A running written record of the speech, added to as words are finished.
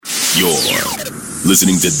You're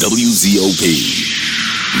listening to WZOP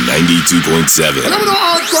 92.7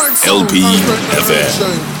 LP FM.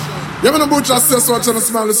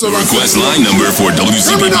 Request line number for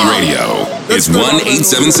WCPP Radio is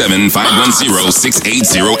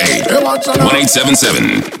 1-877-510-6808.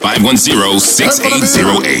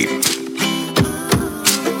 1-877-510-6808.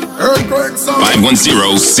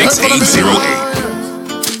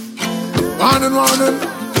 510-6808. Morning,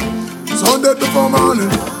 Sunday before morning,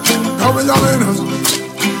 coming in.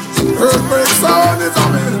 Earthquake sound is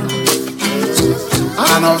coming.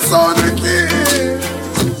 I know sound the key.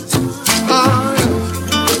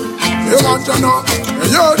 You want to know,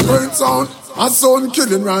 the earthquake sound, a sound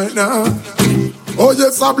killing right now. Oh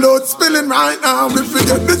yes, a blood spilling right now. We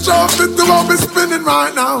forget the jump into what we spinning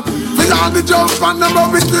right now. Beyond the jump and the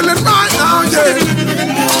we killing right now, yeah.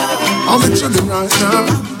 I'm chilling right now.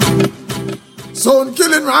 Sound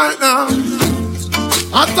killing right now.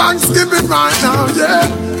 A Thanksgiving right now, yeah.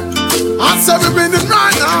 A 7 minutes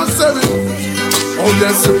right now, 7. Oh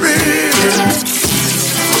yes, we beat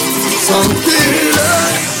some killing.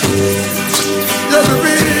 Yeah, we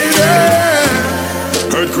beat it.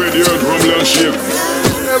 Earthquake, the earth rumble and shake.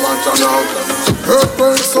 They want to know.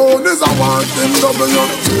 Earthquake sound is a one thing W.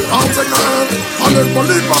 I'll take my hand and let me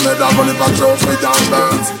leave on it. I'm gonna leave a trophy and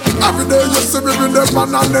dance. Every day you see me with them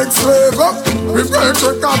on the next wave up. We break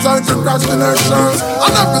records and congratulations.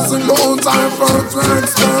 And every single time first we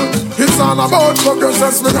excel. It's all about progress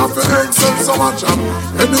as we have to excel so much.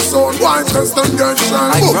 Any sound wine test and get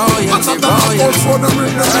shine. And I'm not for them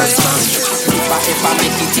in the next time. If I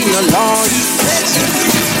make it in your life,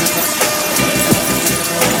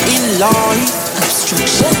 in life,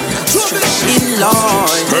 obstruction, in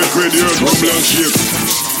life, Earthquake, the earth rumble and shake.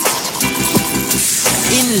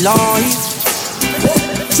 in life,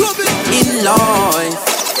 in life,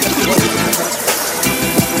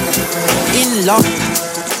 in life.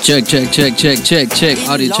 Check.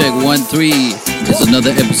 Audio check 1-3. It's another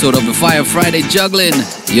episode of the Fire Friday Juggling.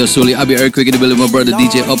 Yo, Sully, Abhi, EarthQuake in the building. My brother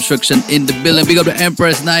DJ Obstruction in the building. Big up the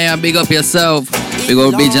Empress Naya. Big up yourself. Big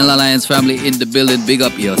up Regional Alliance family in the building. Big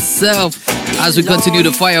up yourself. As we continue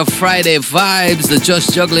the Fire Friday vibes, the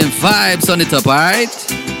Just Juggling vibes on it up, alright?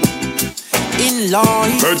 In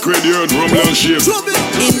life, Earthquake, the earth rumble and shake.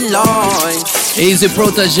 in life, Easy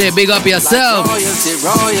Protege. Big up yourself.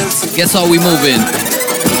 royalty. Guess how we moving?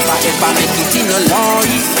 If I make it in your life,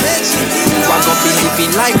 you are gonna be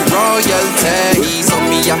living like royalty. So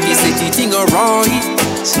me happy say the thing alright.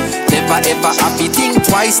 Never ever happy think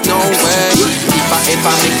twice, no way. If I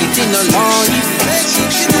ever make it in your life,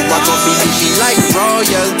 you are gonna be living like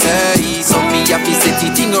royalty. So me happy say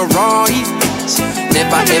the thing alright.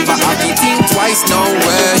 Never ever happy think twice, no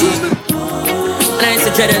way. Lines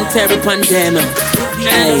of dread and terror pandemic.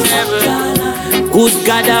 Hey. Good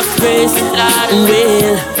God of grace,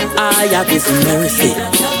 well, I have His mercy.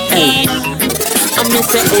 Hey, I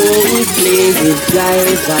miss an old slave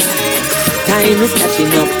driver. Time is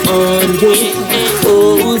catching up on you,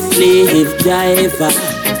 old slave driver.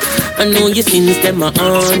 I know your sins them are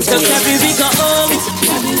on. So carry we go home,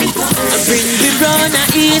 I bring the runner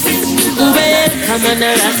east. Well, come on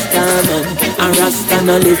a Rasta man, a Rasta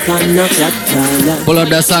no live on no crack. Pull up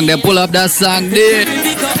that song there.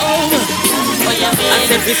 And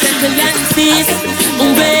every settle and cease.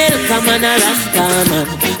 Welcome on a Rasta man.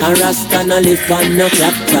 A Rasta no live on no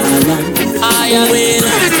claptalan. I will.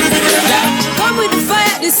 Come with the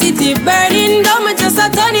fire, the city burning. Don't me just a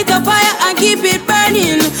turn it up fire and keep it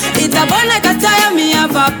burning. It a burn like a tire, me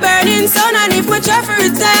have a burning sun. And if we try for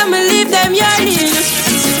retire, me leave them yearning.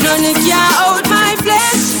 None it can't out my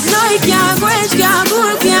flesh. No, it can't quench, can't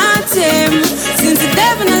cool, can't tame. Since the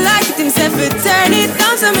devil don't like it himself, it turn it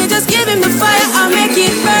down. So me just give him the fire and make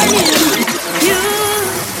it burning.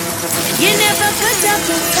 You never put up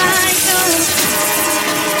a fight, no.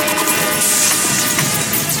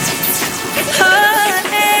 Oh,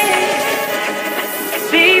 hey,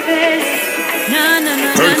 baby. No.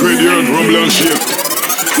 Earthquake, the earth rumble and shake.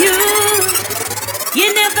 You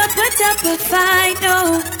never put up a fight,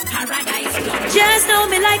 no. Just know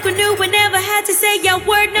me like we knew. We never had to say your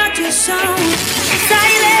word, not your song.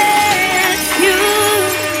 Silence,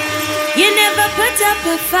 you never put up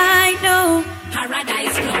a fight, no.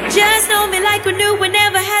 Just know me like we knew. We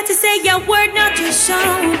never had to say your word, not your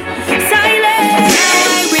song. Silence,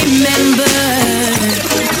 I remember.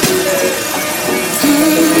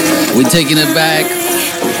 We're taking it back.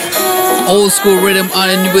 Old school rhythm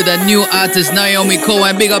on with a new artist, Naomi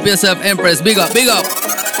Cohen. Big up yourself, Empress. Big up. I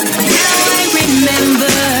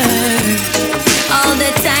remember all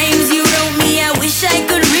the times you wrote me. I wish I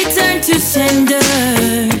could return to sender.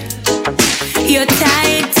 Your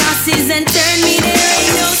tight tosses and turned me, there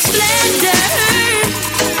ain't no splendor.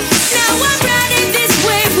 Now I'm riding this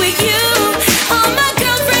wave with you. All my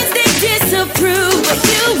girlfriends, they disapprove, but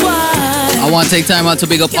you are. I want to take time out to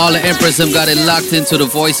big up all the Empress them got it locked into the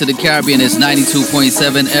Voice of the Caribbean. It's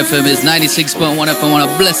 92.7 FM, it's 96.1 FM on a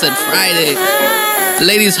blessed Friday.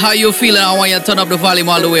 Ladies, how you feeling? I want you to turn up the volume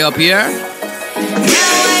all the way up here.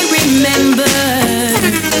 Now I remember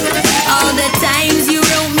all the times you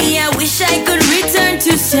wrote me. I wish I could return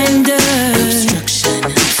to sender. Obstruction.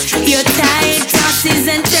 Your tight tosses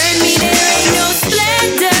and turned me, there ain't no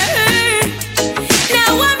splendor.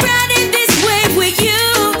 Now I'm riding this wave with you.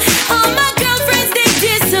 All my girlfriends, they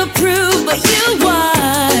disapprove, but you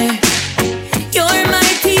are. You're my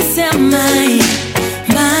peace of mind.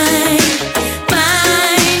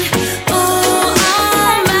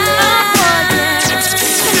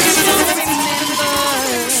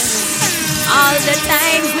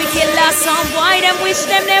 Some boy them wish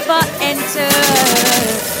them never enter.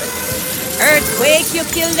 Earthquake, you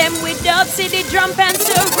kill them with dub city drum and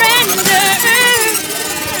surrender.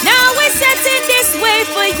 Now we're setting this way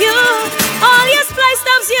for you. All your splice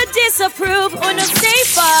stops you disapprove. Oh no, stay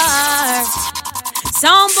far.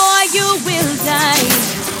 Some boy you will die,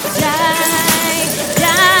 die,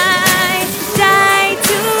 die, die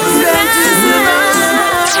tonight.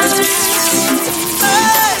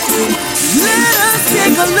 Let us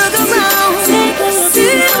take a look around.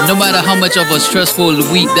 No matter how much of a stressful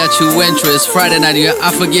week that you went through, it's Friday night. You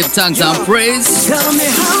have to give thanks and praise. Tell me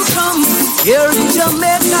how come here in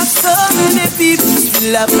Jamaica so many people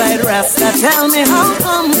still have fight Rasta. Tell me how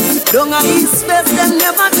come don't I expect them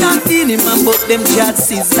never can feel him and but them chat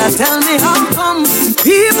sister. Tell me how come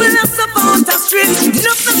people are support the street.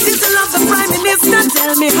 Nothing citizen of the Prime Minister.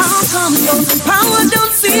 Tell me how come those power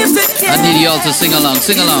don't seem to care. I need you all to sing along,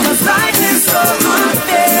 sing along.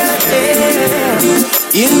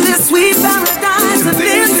 In this sweet paradise, and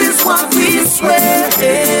this is what we swear.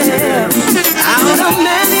 Out of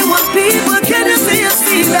many one people, can you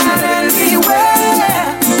see that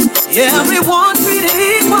anywhere? Everyone treated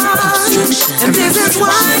equal, and this is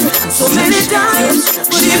why so many die,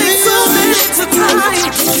 but it is so many to cry.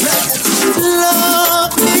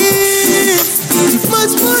 Love is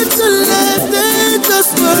much more to life than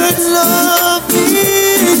just word. Love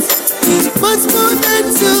is much more than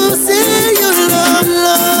to say you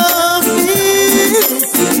love me.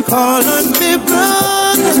 Call on me,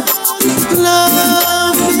 brother.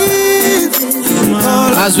 Love me.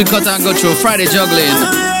 As we cut and go through Friday juggling,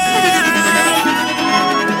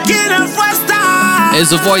 it's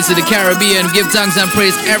the Voice of the Caribbean. Give thanks and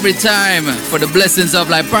praise every time for the blessings of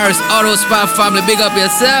like Paris Auto Spa family. Big up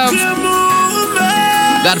yourself.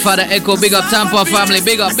 Godfather Echo, big up Tampa family.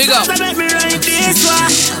 Big up, big up.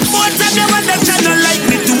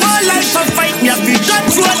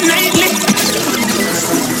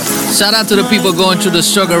 Shout out to the people going through the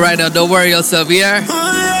struggle right now. Don't worry yourself, here.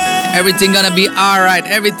 Everything gonna be alright.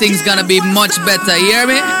 Everything's gonna be much better. You hear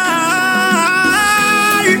me?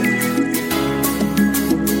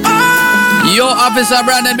 Yo, Officer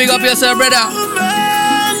Brandon, big up yourself, brother.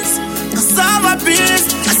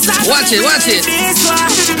 Watch it, watch it.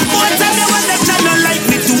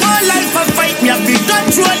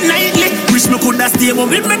 Wish me coulda stay with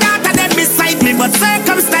me daughter dead beside me, but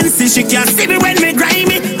circumstances she can't see me when me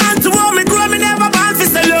grimy. And to how me grow me never born for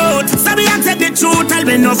salute. So me accept the truth, I'll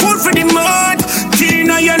be no food for the mud.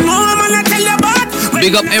 Kina, you know I'm gonna tell you about.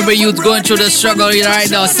 Big up every youth going through the struggle right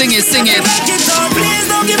now. Sing it, sing it. Please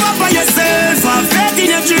don't give up on yourself. Have faith in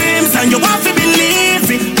your dreams and you want to believe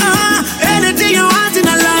it. Anything you want in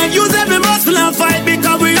a life, use every muscle and fight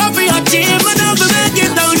because we up for your team. Man, don't make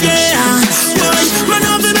it down there. Man,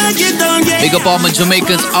 don't make it down there. Big up all my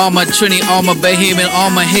Jamaicans, all my Trini, all my Bahamian, all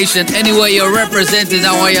my Haitian. Anywhere you're represented,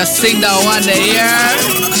 I want you to sing that one day, yeah.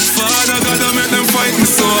 Father God, I make them fight me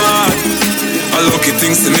so hard. I lucky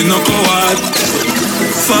things to me no coward.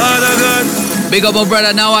 Father God. Big up my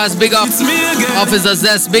brother Nawaz, big up Officer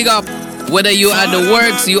Zest, big up. Whether you at the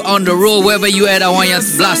works, you on the road, wherever you at, I want you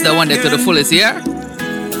to blast that one there to the fullest, yeah?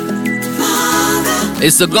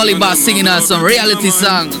 It's the Gully Boss singing us some reality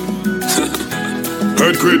song.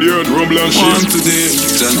 Earthquake, the earth, rumble and shake. One today,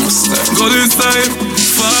 God inside.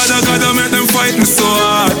 Father God, I make them fight me so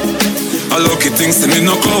hard. I lucky things to me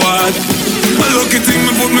no coward. A lucky thing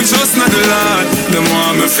me put me trust in the Lord. Them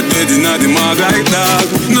want me for dead in the mag like dog.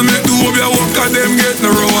 No make the hope you work at them get no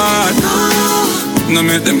reward. No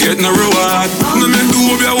make them get no reward. No make the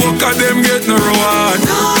hope you work at them get no reward.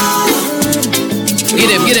 Get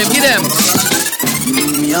him, get him, get him.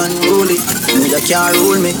 me unruly. No, you can't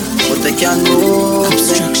rule me, but they can move me.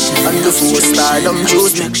 And the 4-star dumb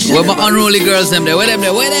choose me. Where my unruly girls them there? Where them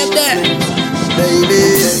there? Where them there?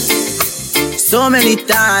 Baby, so many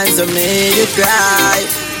times I made you cry.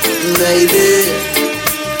 Baby,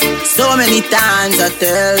 so many times I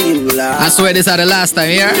tell you lies. I swear this is the last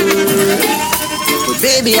time, yeah? But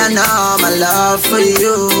baby, I know my love for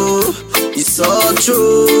you is so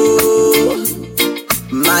true.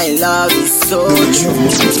 My love is so true.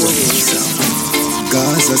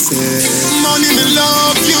 Cause I said, money me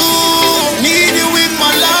love you, need you in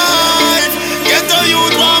my life. Get the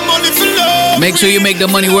youth want money for love. Make sure you make the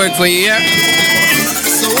money work for you, yeah?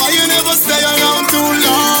 So why you never stay around too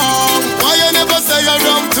long? Why you never stay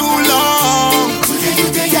around too long? Today you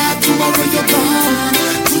day out, tomorrow you're gone.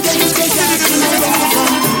 Today you day out, tomorrow you're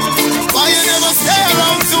gone. Why you never stay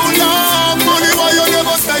around too long? Money, why you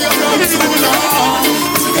never stay around too long?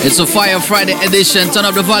 It's a Fire Friday edition. Turn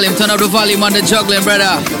up the volume on the juggling,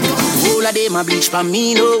 brother. All of them a bleach for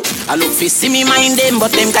me, no. I look for see me mind them, but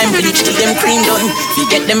them time bleach till them cream done. We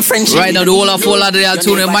get them friendship. Right now, the whole of they are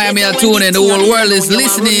tuning, Miami are tuning, the whole world is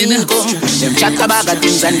listening. Them chat about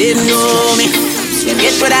things and they know me. Them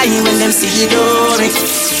get what I hear when them see the glory.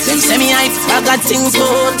 Them say me I got things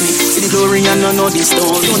about me. See the glory and no know the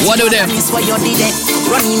story. What do them? This what you did it,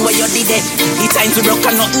 running what you did it. The time to broke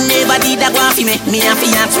and nothing never did that one for me. Me and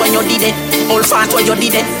fiance when you did it, all fat what you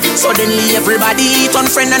did it. Suddenly everybody turn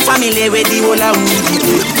friend and family with the whole of we did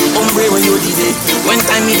it. Hombre when you did it. When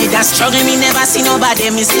time me did that struggle, me never see nobody.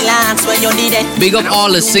 Me still ask when you did it. Big up all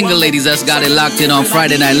the single ladies that's got it locked in on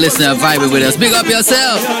Friday night, listening and vibing with us. Big up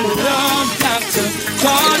yourself.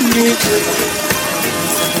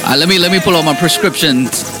 Let me pull out my prescription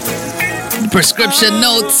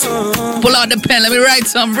notes. Pull out the pen. Let me write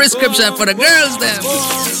some prescription for the girls then.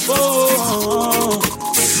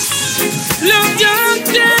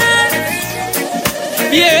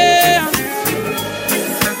 Yeah.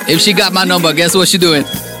 If she got my number, guess what she doing?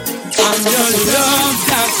 I'm your love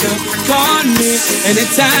doctor. Call me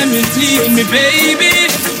anytime you need me, baby.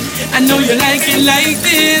 I know you like it like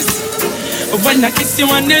this. But when I kiss you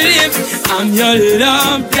on the lips, I'm your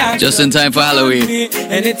love doctor. Just in time for Halloween.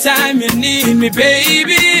 Anytime you need me,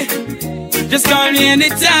 baby. Just call me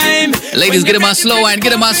anytime. Ladies, get in my slow wine,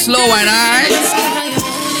 alright?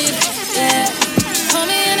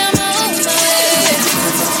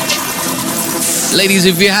 Ladies,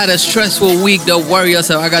 if you had a stressful week, don't worry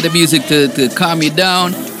yourself. I got the music to calm you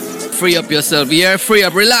down. Free up yourself, yeah? Free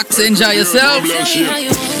up, relax, enjoy yourself.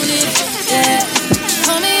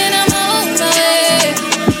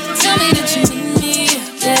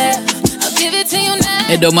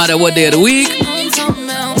 It don't matter what day of the week.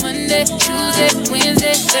 Monday, Tuesday,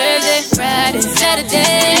 Wednesday, Thursday, Friday,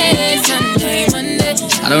 Saturday, Sunday, Monday.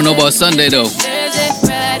 I don't know about Sunday though. Thursday,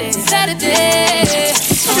 Friday, Saturday,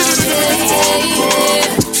 Sunday,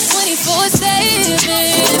 24/7.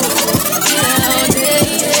 All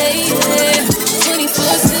day,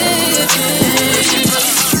 24/7.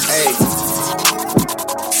 Hey.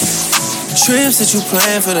 Trips that you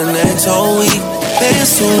plan for the next whole week.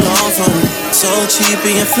 Bands too long from so cheap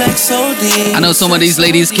and your flex so deep. I know some of these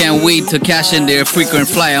ladies can't wait to cash in their frequent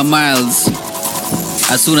flyer miles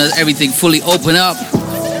as soon as everything fully open up.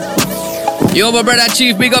 Yo, my brother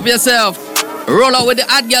Chief, big up yourself. Roll out with the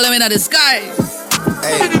hot girl in the sky.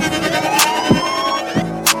 Hey.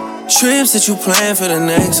 Trips that you plan for the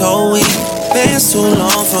next whole week. Bands too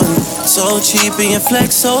long from so cheap and your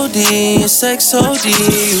flex so deep, your sex so deep.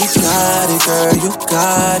 You got it, girl, you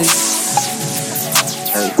got it.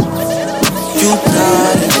 Hey. You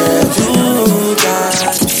got it, girl, you got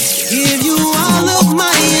it. Give you all of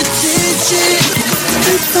my attention.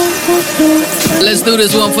 Let's do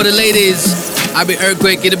this one for the ladies. Abhi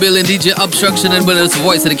EarthQuake in the building, DJ Obstruction and with us,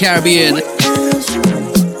 voice of the Caribbean.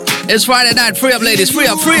 It's Friday night, free up ladies, free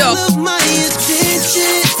up, free up.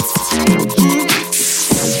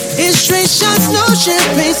 It's straight shots, no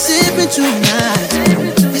champagne sipping tonight.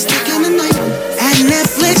 It's the kind of night at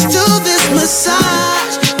Netflix do this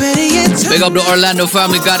massage. Big up the Orlando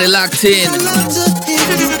family, got it locked in.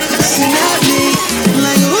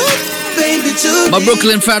 My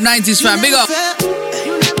Brooklyn fam, 90s fam, big up.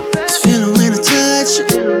 It's feeling when I touch you.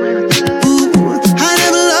 Ooh, I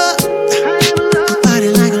never loved nobody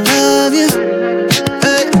like I love you.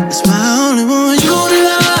 Hey, that's why I only want you to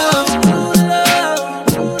love.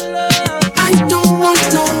 I don't want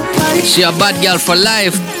nobody. She a bad girl for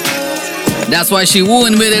life. That's why she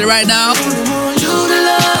wooing with it right now.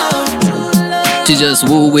 She just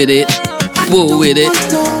woo with it, woo with it.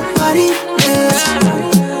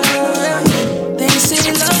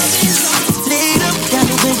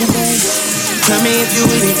 Tell me if you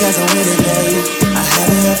really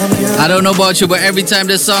I don't know about you, but every time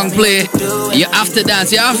this song play, you have to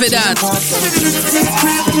dance, you have to dance.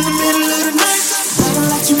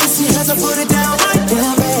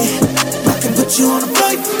 You on a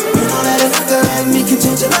flight, you know that another like me can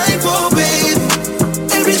change your life, oh babe.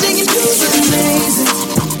 Everything you do is amazing.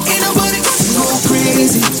 Ain't nobody gonna go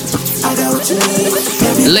crazy. I got what you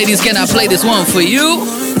need. Ladies, can I play this one for you?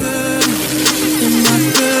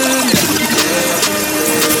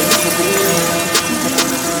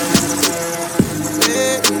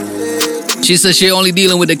 She says she only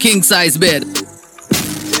dealing with the king size bed.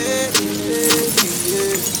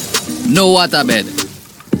 No water bed.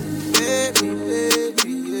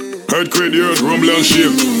 EarthQuake, the earth, rumble and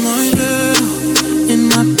shake. In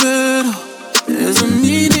my bed, there's a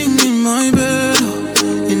meeting in my bed.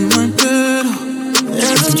 In my bed,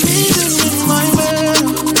 there's a meeting in my bed.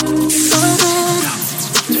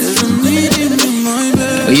 There's a meeting in my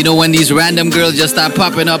bed. But you know when these random girls just start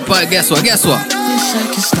popping up, guess what? Guess what? Wish I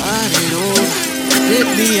could start it over.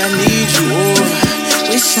 Baby, I need you over.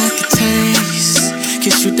 Wish I could taste,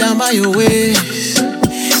 kiss you down by your waist.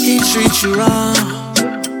 He treats you wrong.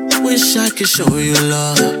 Wish I could show you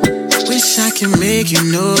love. Wish I could make you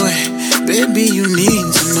know it. Baby, you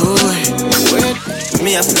need to know it. Wait.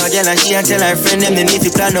 Me up my girl and she and tell her friend them they need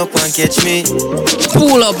to plan up and catch me.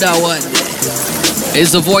 Pull up that one.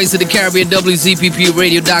 It's the voice of the Caribbean,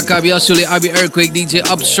 WZPPradio.com. Y'all surely Abhi EarthQuake, DJ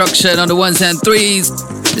Obstruction on the ones and threes.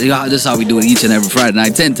 This is how we do it each and every Friday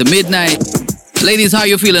night, 10 to midnight. Ladies, how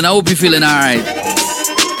you feeling? I hope you're feeling alright.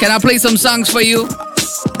 Can I play some songs for you?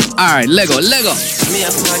 Alright, Lego. Me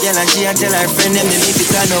up my girl and she and tell her friend them they need to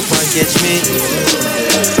plan up and catch me.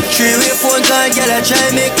 Three-way phone call, girl I try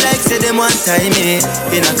make like say them one time me.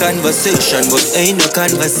 In a conversation, but ain't no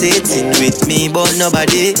conversating with me about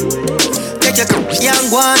nobody. Take your young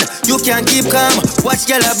one, you can't keep calm. Watch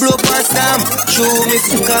girl I blow past them. Show me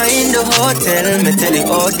fucker in the hotel. Me tell it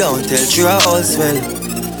all down, tell you all swell.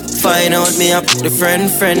 Find out me up the friend,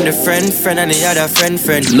 and the other friend.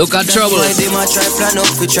 Look at trouble. That's why they might try plan up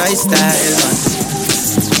to try style, man.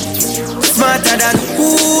 Smarter than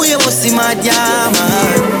who you must see my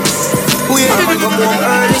man. Who you ever come home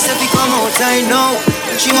early, so if you come outside now.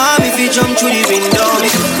 She want me to jump through the window.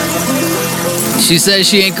 She says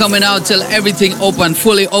she ain't coming out till everything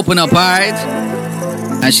fully open up, alright?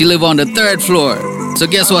 And she live on the 3rd floor. So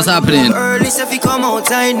guess what's happening? Early, so if you come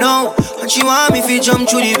outside now. And she want me to jump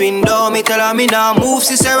through the window. Me tell her me now move,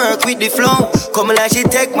 sister work with the flow. Come like she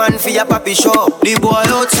take man for your papi show. The boy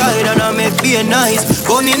outside and I make be nice.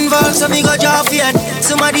 Gun involved so me go job yet.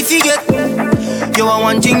 Somebody forget. You want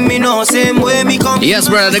one thing me know, same way me come. Yes,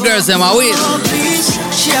 brother, the girls them are with.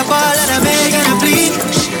 She a ball and a beg and a plead.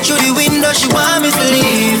 Through the window she want me to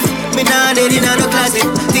leave. Me nah dead in the closet.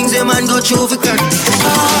 Things a man go through for cut.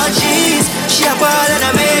 Oh jeez. She a ball and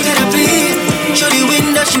a beg and a plead. Through the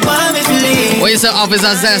window she want me to leave. What you say,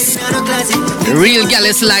 officer says? Real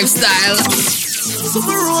gallus lifestyle. Some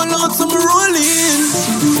roll out, some roll in.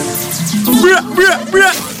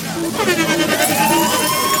 Bruh.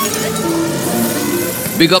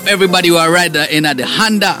 Big up everybody who are rider in at the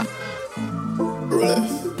Honda.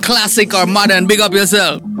 Classic or modern, big up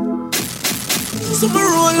yourself. Some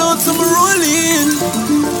roll out, some roll in.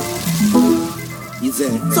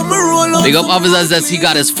 Some roll out. Big up officers that he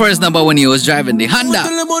got his first number when he was driving the Honda.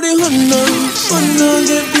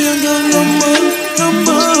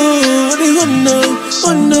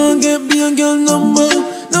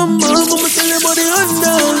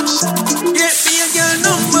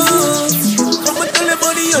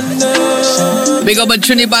 Big up my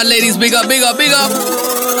Trinidad ladies, big up.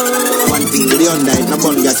 One thing with the Honda, it no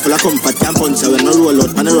bun gas full of comfort. Can't punch when no roll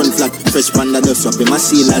out, man I run flat. Fresh panda dust up in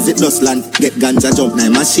machine as it dust land. Get ganja jump now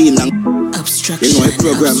machine and Obstruction. You know a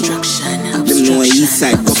program. Them know a east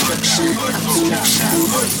side.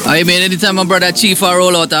 I mean, anytime my brother Chief a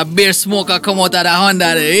roll out, a beer smoker come out of the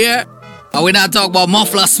Honda there, yeah? And we not talk about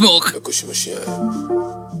muffler smoke.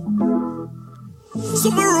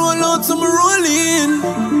 Some roll out, some roll in.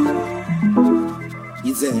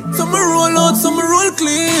 Some roll out, some roll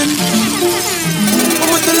clean.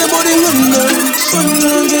 I'ma tell you about the Honda.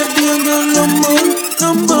 Get the girl number.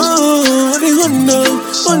 The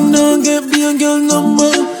Honda, get the girl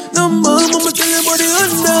number. I'ma tell you about the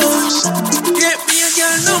Honda. Get me a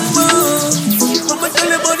girl number. I'ma tell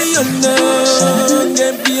you about the Honda.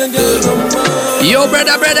 Get me a girl number. Yo,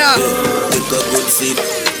 brother. Pick a good seat.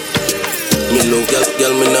 Me no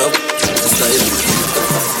girl, me now.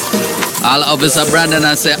 All officer Brandon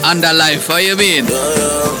and say underlife. How you mean?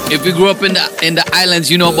 If you grew up in the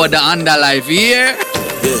islands, you know about the underlife. Yeah.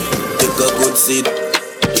 Pick a good seat.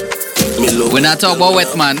 We're not talking about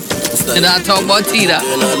wet man. We're not talking about Tita.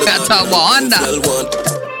 We're talking about Honda.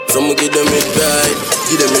 Some give them it right,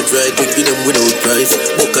 give them it right, we give them without price.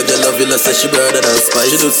 Book a girl a villa, say she better than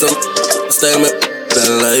spice. She do some style me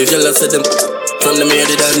than life. Girl I said them from the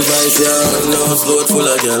made it advice, yeah. No slow full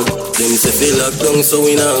of girl. Them say feel locked down, so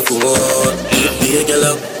we not come out. Be a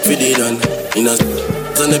girl up, fit it on. In a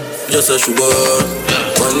and just a sugar.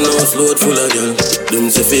 One house load full of girl.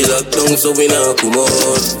 Them say feel locked down, so we not come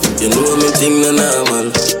out. You know me thing no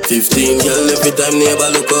normal. 15 girl every time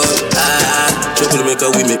neighbor look out. Trouble make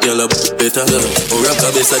we make girl up better. Or rock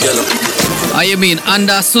a best a girl up. Oh, you mean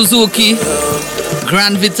Honda, Suzuki,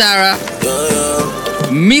 Grand Vitara,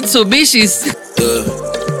 Mitsubishi's,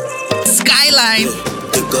 Skyline.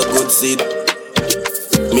 Take a good seat.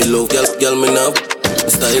 Me love girl me now.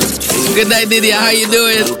 Style. Good night, Didier. How you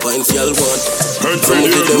doing? Points y'all want. Some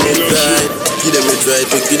give them it right, give them it right,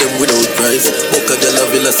 we give them without price. Book a girl a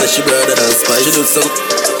villa, say she better than spice. She do some.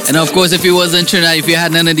 And of course, if you wasn't Trinidad, if you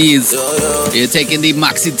had none of these, you're taking the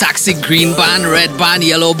maxi taxi, green band, red band,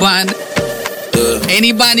 yellow band,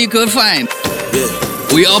 any band you could find.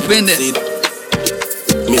 We up in there.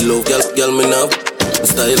 Me love girl me now.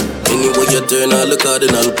 Style. Anyway you turn all the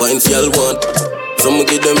cardinal points y'all want. Some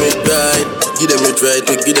give them it right, give them it right,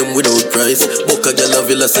 we give them without price. Book a girl a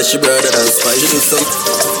villa, say she better than spice. She do some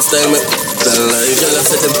style me than life. Girl I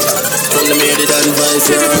said them from the made it advice,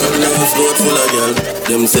 yeah. Now float full of girl.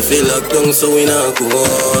 Them say feel locked down, so we not come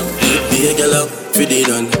out. Be a girl up, fit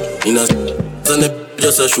it on. In a and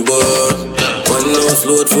just a sugar. One house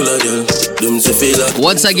load full of girl. Them say feel locked.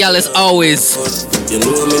 Once a girl is always. You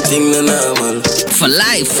know me thing no normal. For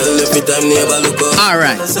life. Every time neighbor look up.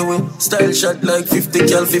 Alright. So we style shot like 50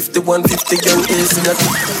 girl, 51, 50 girl is that.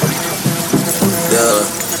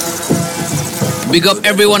 Yeah. Big up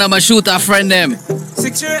every one of my shooter friend them.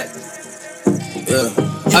 6 years. Yeah.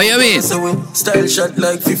 How you mean? So we style shot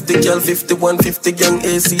like 50 girl, 51, 50 gang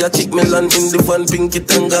AC. I kick melon in the van, pinky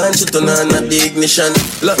tanga and she turn on at the ignition.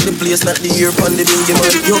 Lock the place, not the ear on the bingy man.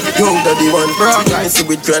 Young daddy one, bro. I see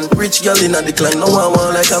we grand, rich girl in a decline. No one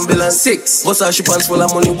want like ambulance. 6. Bust her she pants full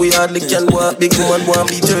of money, we hardly can walk. Big woman want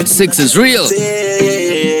be 30. 6 is real.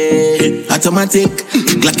 Automatic,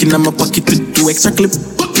 Glock in my pocket with 2 extra clip.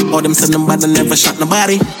 All them send them bad and never shot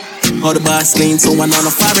nobody. All the bars clean, so one on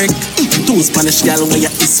a fabric. 2 Spanish gal where you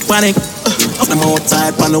Hispanic. I'm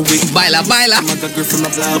outside on the week. Baila, baila. You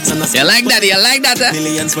like that? You like that?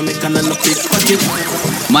 Millions for me can in the big pocket.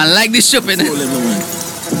 Man, like this shopping.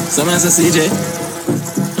 Some man say CJ,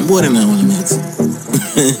 I'm bored now, mates.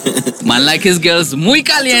 Man, like his girls muy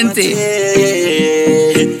caliente.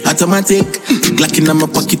 Automatic, Glock in my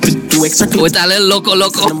pocket with 2 extra clips. With a little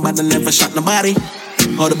loco. Nobody never shot nobody.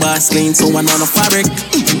 All the bars clean, so one on a fabric.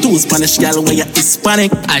 2 Spanish gal where you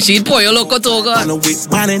Hispanic. And she'd pollo loco toga. On a wig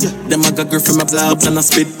bonnet. Them I got girl from my blobs and I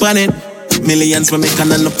spit bonnet. Millions for me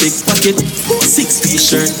can in a big pocket. 6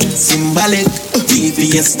 t-shirt, symbolic.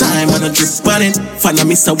 VVS time and a drip on it. Fan of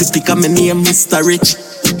Mr. Whippy, come in name Mr. Rich.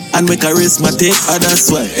 And we charismatic,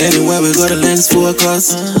 that's why anywhere we go the lens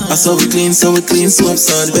focus. So we clean, so ups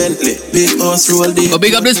on Bentley. Big horse roll deep. But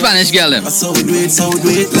big up the Spanish gal them. So we do it,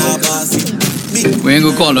 la boss. We ain't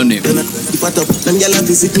gonna call on him. What up? Them gyal a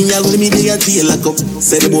visit me, all with me they a deal lock up.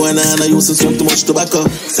 Say the boy nah used to smoke too much tobacco.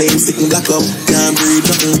 Say him sick and black up, can't breathe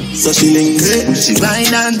nothing. So she linger. She ride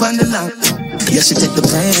on the lock. Yeah, she take the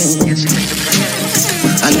pain.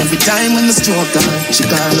 And every time when the stroke on, she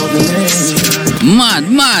call out the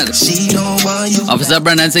name. Mad. She don't want you. Officer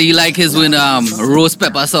Brennan say he like his with roast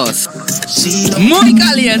pepper sauce. Muy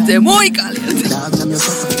caliente.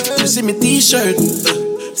 You see me t-shirt.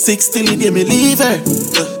 6 till he gave me leave her.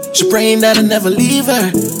 She praying that I never leave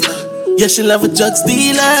her. Yeah, she love a drug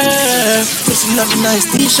dealer. But she love a nice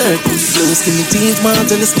t-shirt. Blue skinny jeans,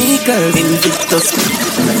 mountain sneakers. Invictus.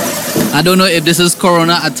 I don't know if this is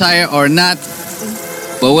Corona attire or not,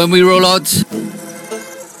 but when we roll out,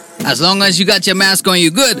 as long as you got your mask on,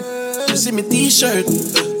 you good. You see me t-shirt.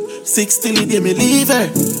 6 till he gave me leave her.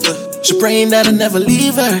 She praying that I never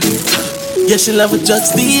leave her. Yeah, she love a drug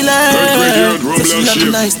dealer. Yeah, she love a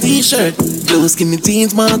nice t-shirt. Blue skinny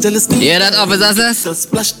jeans, mountain sneakers. Yeah, that officer says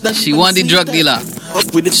she want the drug dealer.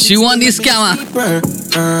 She want the scammer.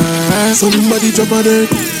 Somebody drop a dirt.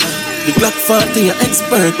 The Glock 40 an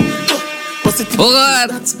expert. Oh God.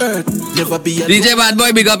 DJ Bad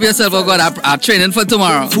Boy, big up yourself. Oh God, I'm training for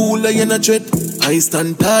tomorrow. We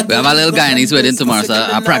have a little guy and he's wedding tomorrow, so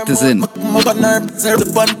I'm practicing. Plenty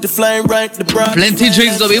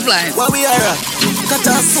drinks to be flying. Cut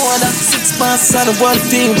a soda, 6 months and one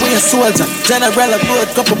thing, we a soldier. General road,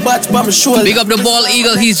 couple batch by my shoulder. Big up the ball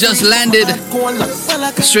eagle, he's just landed.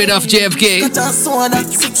 Straight off JFK. Cut a soda,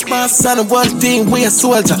 6 months and one thing, we a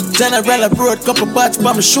soldier. General road, couple batch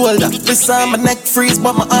by my shoulder. This time my neck freeze,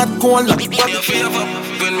 but my heart cold.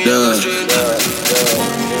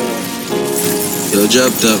 Yo,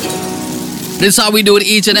 dropped up. This is how we do it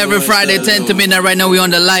each and every Friday, 10 to midnight. Right now we're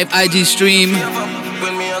on the live IG stream.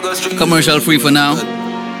 Commercial free for now.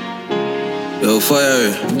 Yo,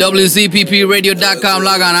 fire. WZPPradio.com,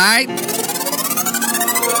 log on, alright?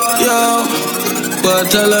 Yo,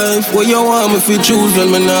 but a life where you want me if you choose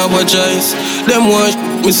when me not have a choice. Them wash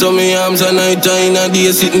me so me arms at night time. A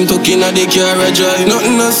day sitting talking at the car I drive.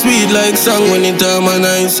 Nothing as sweet like song when it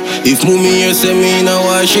harmonize. If mommy here say me now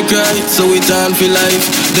why she cry. So it on for life,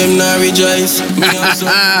 them not rejoice.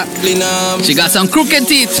 She got some crooked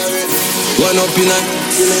teeth. One up in a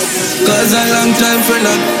cause a long time friend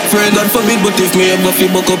God forbid, but if me ever feel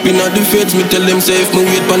buck up in a defense, me tell them say if me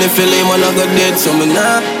wait pon the fella man I got dead. So me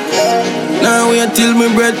now wait till me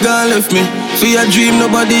breath gone left me. For your dream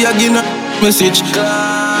nobody a give no message.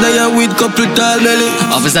 They a with couple tall belly.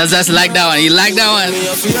 Officers just like that one, he like that one.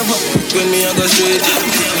 When me a go straight.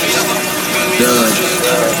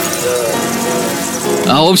 I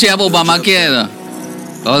hope she have Obamacare.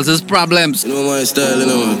 All these problems. You know my style, you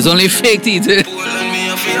know. It's only fake teeth.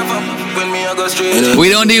 We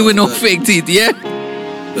don't deal with no fake teeth, yeah?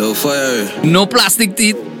 Yo, fire. No plastic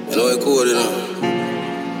teeth. You know I cool, you know.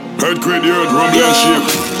 EarthQuake, the earth, rumble and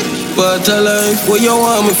shake. But a life where you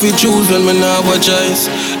want me if you choose when me not have a choice.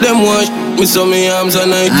 Them wash me so me arms at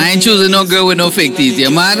night. I ain't choosing no girl with no fake teeth, you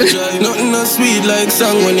mad? Nothing as sweet like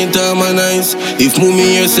song when it harmonize. If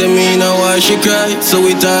mommy here say me now why she cry. So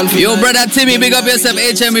it on for yo, brother Timmy, big up yourself,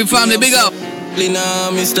 HME family, big up. Me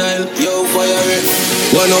style, yo, fire.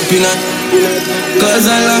 One up in a cause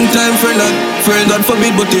a long time friend God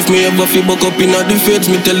forbid, but if me ever feel buck up in a defense,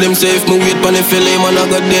 me tell them say if me wait pon the fella man I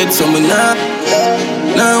got dead. So me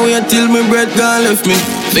now wait till me breath gone left me.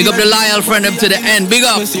 Big up the loyal friend up to the end, big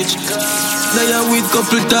up. They are with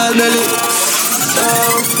couple tall belly.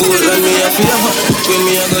 Pull on me a fever when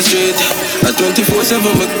me a go straight. At 24/7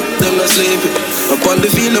 me them not sleep. Upon the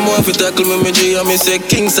field them want to tackle me G and me say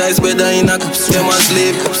king size better in a them a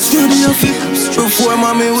sleep. Steady a fit before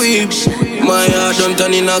mommy weep. My heart done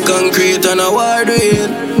turn in a concrete and a war rain.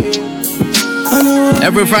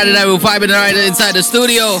 Every Friday night we're vibing right inside the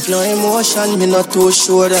studio. No emotion, me not too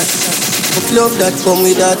sure that. But love that come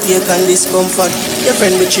with that take and discomfort. Your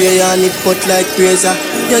friend betray you and it cut like crazy.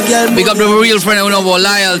 Your girl big up the real friend who know about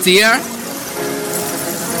loyalty here.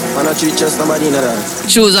 Man I treat just somebody in that.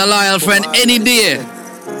 Choose a loyal friend any day.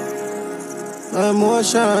 No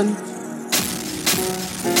emotion.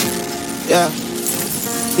 Yeah.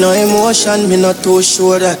 No emotion, me not too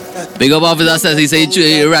sure that. Big up officer says he say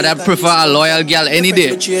he rather prefer a loyal girl any day.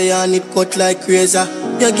 And it cut like crazy.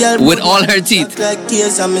 Your girl with all her teeth. Like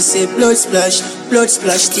tears and me say blood splash,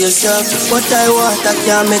 tears drop. What I want, I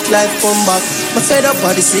can't make life come back. I'm fed up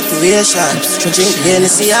of the situation. Me drink the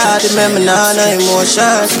Hennessy, I remember now no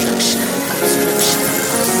emotion.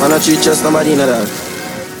 Man I treat just somebody in that.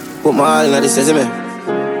 Put my all in this, see me.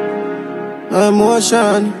 No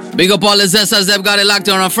emotion. Big up all the zesters that got it locked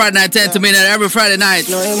on Friday night, 10 to midnight, every Friday night.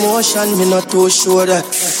 No emotion, me not too sure that.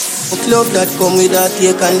 But love that come with that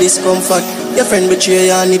take and discomfort. Your friend betray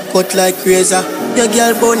you and it cut like crazy. Your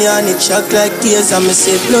girl bone you and it shock like tears and me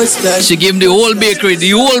say blood splash. She give him the whole bakery,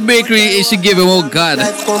 she give him, oh God.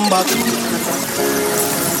 Life come back.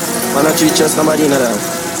 Man I treat just somebody in that.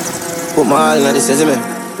 Put my all in this, see me.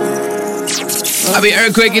 Abhi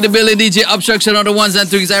EarthQuake in the building, DJ Obstruction on the ones and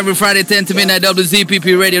threes every Friday 10 to midnight,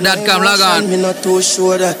 WZPPradio.com, log on. Me not too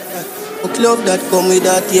sure that. But love that come with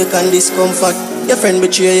that take and discomfort. Your friend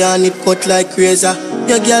betray you and it cut like crazy.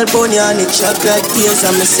 Your girl bone you and it shock like tears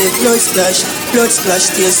and me say blood splash,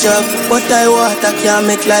 tears drop. What I want, I can't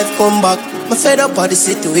make life come back. I'm fed up of the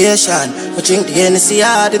situation. I drink the Hennessy,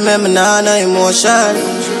 I remember now no emotion.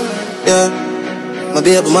 Yeah. My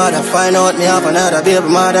baby mother find out me have another baby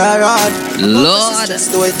mother rod. Lord,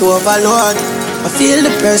 just do it to overload. I feel the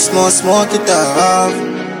press more smoke it off.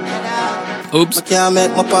 Oops. I can't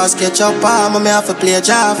make my pass catch up, me have to play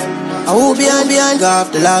job. I will behind, go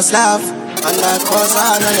off the last laugh. And like cause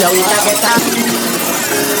on and yeah, we can get up.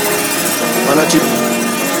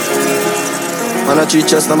 Man I treat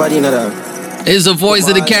just somebody in that. It's the voice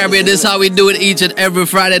of the Caribbean. This is how we do it each and every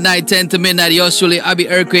Friday night, 10 to midnight. Yours truly, Abhi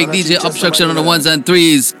EarthQuake, DJ Obstruction on the ones and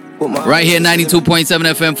threes. Right here, 92.7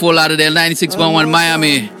 FM, Full Lauderdale, 96.1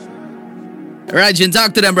 Miami. Rajin,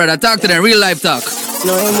 talk to them, brother. Talk to them. Real life talk.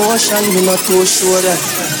 no emotion, me not too sure that.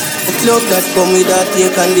 The love that come with that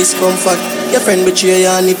take and discomfort. Your friend betray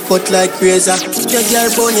you and it cut like razor. Your girl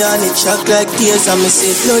bone you and it shock like tears. And me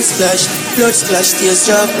say blood splash, tears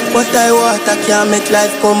drop. But I water can't make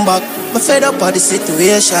life come back. Me fed up of the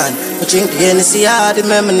situation. Me drink the Hennessy hard,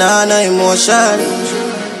 remember now no emotion.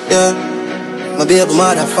 Yeah. My baby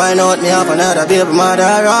mother find out me have another baby mother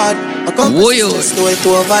rod. I come to it to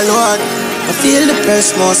overload. I feel the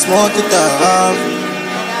press more smoke it up.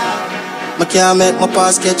 I can't make my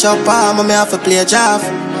pass catch up, I have to play a job.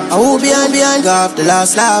 I will behind, go off the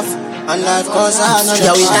last laugh. And life goes on.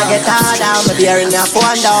 Yeah, we not get hard down. My dear in your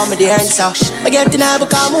phone down, my dear answer. I get in there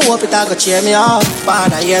because I hope it I go cheer me up.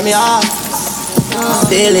 Father, hear me up.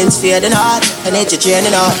 Feelings fading hard, energy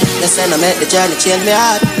draining out. Let's say I make the journey change me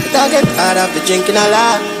heart. But I get tired of the drinking a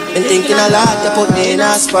lot. Been thinking a lot, they put me in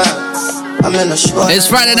a spot. I'm in a short. It's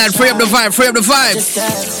Friday night, free up the vibe, free up the vibe.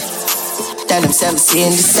 Tell them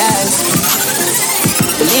seeing the signs.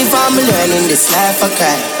 Believe I'm learning this life, I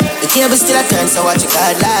cry. The table still a turn, so watch your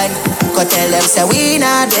guideline. Go tell them, say we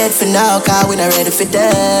not dead for now, cause we not ready for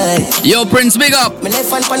die. Yo, Prince, big up. Me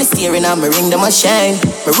left hand on the steering and me ring them a shine.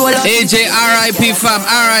 Me roll up AJ, R.I.P. fam,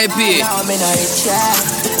 R.I.P. Now I'm in a rich track,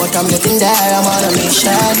 but I'm getting there, I'm on a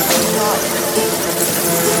mission.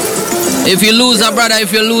 If you lose a brother,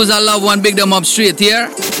 if you lose a loved one, big them up straight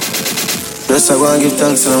here. Just I want to give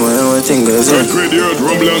thanks to them, everything goes on.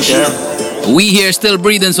 We here still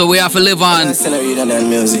breathing, so we have to live on.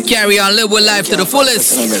 Carry on, live with life to the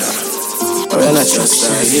fullest.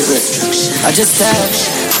 I just tell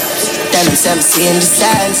them seeing the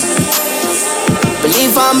signs.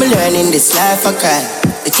 Believe I'm learning this life, I cry.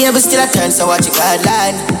 The table still a turn, so watch your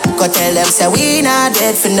guideline. Go tell them, say we not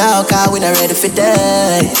dead for now, cause we not ready for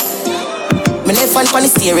die. Me left hand on the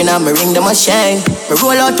steering and me ring them a shine. Me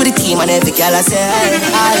roll out with the team and every girl I say hey.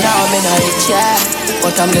 I know me not rich yet,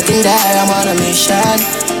 but I'm getting there, I'm on a mission.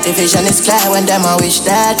 The vision is clear when them I wish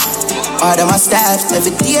that. All them I start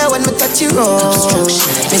every day when me touch your road.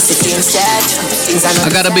 Miss the team set.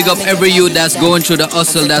 I gotta big up every youth that's going through the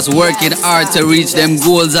hustle, that's working hard to reach them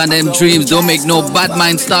goals and them dreams. Don't make no bad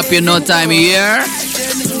mind stop you no time here.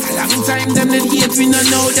 Long time them that hate we no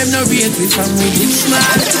know them no rate we from we get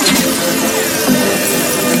smart.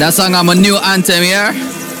 That song I'm a new anthem here.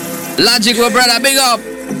 Logic with brother, big up.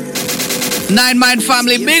 9 Mind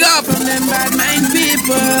family, big up. From them bad mind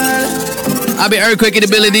people. Abhi, EarthQuake in the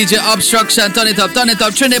building, DJ Obstruction, turn it up,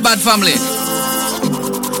 Trinidad family.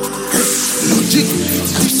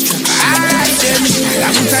 Alright then,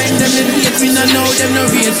 long time them that hate we no know them no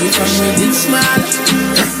rate we from we get smart.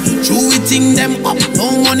 True we think them up,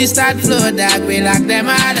 no money start flow, dog, we lock them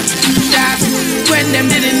out. Dog, when them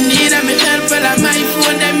didn't need them help, well on my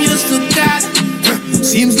phone them used to cut.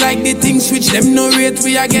 Seems like the things switch them no rate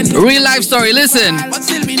we again. Real life story, listen. But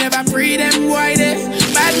still me never free them boy they.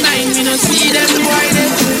 Bad mind me no see them boy they.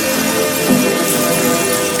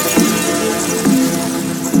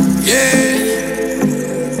 Yeah.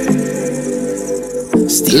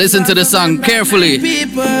 Listen to the song carefully.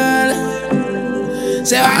 People.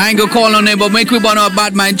 I ain't gonna call on them, but make we burn out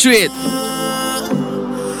bad mind trait.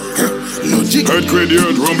 EarthQuake,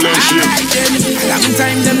 rumble and shit. Long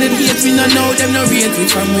time them that hate we no know them no rate we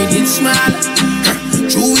from we get small.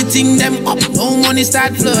 True we think them up, no money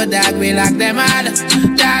start flow, dog, we lock them out.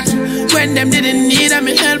 That when them didn't need them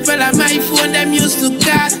help, well on my phone them used to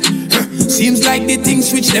cut. Seems like the things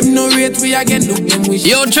switch them no rate we again look them wish.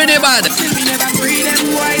 Yo, Trinidad. Still me never free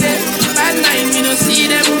them boy they. Bad mind me no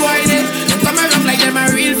see them boy they. Come around like them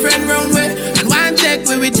a real friend round way. And one take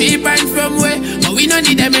way we cheap and from way. But we don't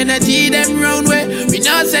need them energy them round way. We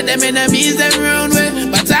not set them enemies them round way.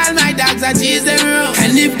 But all my dogs are cheese them round.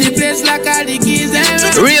 And if the place like all the keys them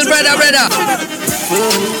round. Real brother.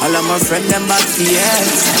 All of my friends them back to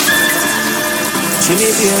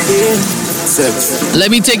Let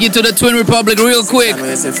me take you to the Twin Republic real quick.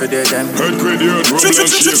 EarthQuake, rumble and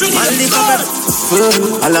shit.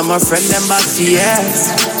 All of my friends them back to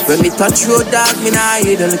when me touch road, dog, me nah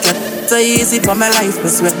idle cat. So easy for my life, me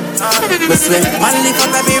swear. Man live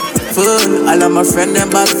up every fool. All of my friends them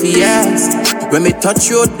back to when me touch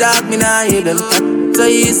road, dog, me nah idle cat. So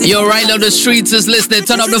easy. Yo, right now the streets is listening.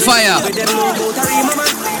 Turn up the fire.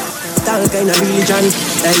 That kind of religion,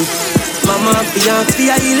 hey. Mama, be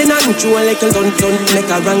a healing and chew a little don't make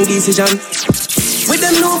a wrong decision. With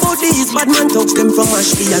them know about these bad man talks them from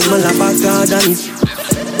Ashby and Malabar Garden.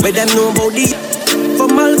 With them know about these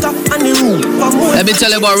from Malta and the room. Let me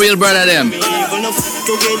tell you about real brother them. Enough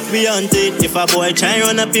to get beyond it. If a boy try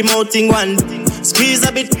run up him out in one, squeeze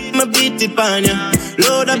a bit, me beat it pan ya.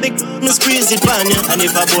 Load a big, me squeeze it on ya. And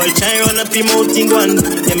if a boy try run up him out in one,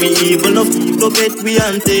 then me evil enough to bet we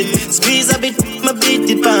hunted. Squeeze a bit, me beat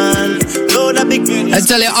it pan. Load a big. I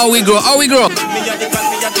tell you how we grow, how we grow. Me a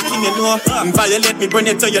the king, you know. Violate me, bring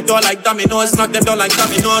it to your door like dominoes. Knock them down like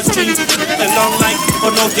dominoes. Trees them down like,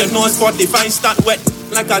 oh no, your nose. 45 start wet.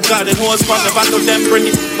 Like a garden hose, from the back of them, bring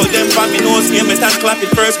it for them from me nose, aim it and clap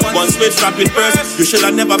it first. One switch, drop it first. You should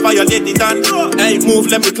have never violated it on. Hey,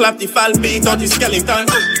 move, let me clap the fall beat on the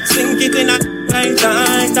skeleton. Sink it in a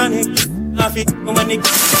Titanic.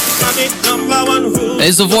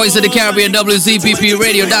 It's the voice of the Caribbean,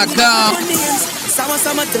 WZPPradio.com.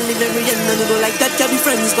 Sama delivery and none like that can be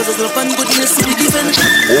friends, cause there's love and goodness to be given.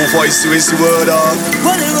 Oh, voice is the word up.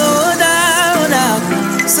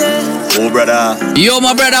 Oh, brother. Yo,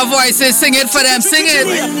 my brother voices, sing it for them, sing it.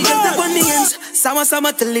 Sama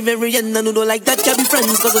delivery and none like that can be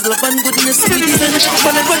friends, cause there's love and goodness to be given.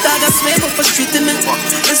 But I got a slave for treatment.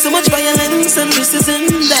 There's so much violence and racism.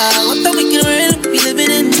 What a wicked world we living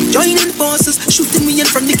in. Joining forces, shooting me in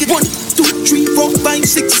from the 1, 2, 3, 4, 5,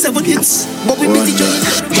 6, 7 hits. But we meet each other.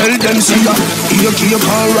 Tell them see ya, you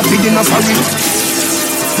can't rapid enough for it.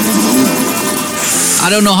 I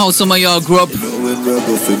don't know how some of y'all grew up,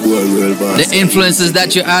 the influences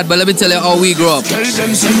that you had, but let me tell you how we grew up. Tell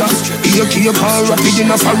them see ya, you can't rapid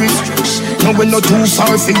enough for it. Now we're not too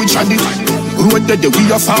far for we tried it. Road that we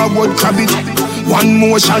are forward crab it. One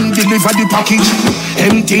motion deliver the package.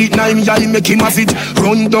 Empty 9 y'all make him have it.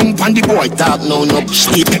 Run down pan the boy talk no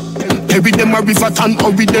shit. Every them a river and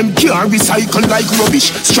hurry them can't recycle like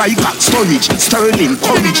rubbish. Striker, storage, sterling,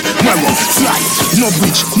 courage, marrow, fly, no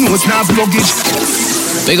bridge, no snap luggage.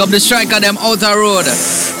 Big up the striker, them outer road.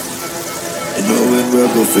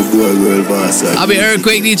 Abhi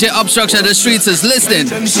EarthQuake, DJ Obstruction, the streets is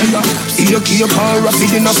listening.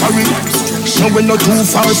 Now we're not too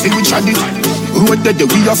far, see we tried it. Road that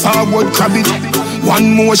we are forward crab it.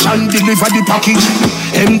 One motion deliver the package.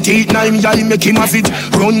 Empty 9 y'all make him have it.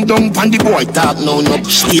 Run down pan the boy talk no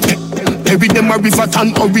shit. Every them a river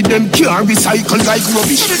and hurry them can't recycle like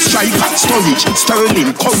rubbish. Striker, storage,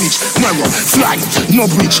 sterling, courage, marrow, fly, no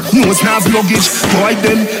bridge, no snap luggage. Boy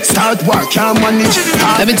them start work can't manage.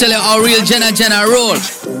 Let me tell you how real Jenna roll.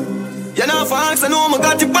 You know fox, I know me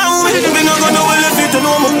got it bound. Me no gonna well if you to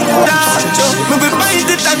know me. Me be bite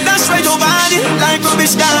it and dash right over it like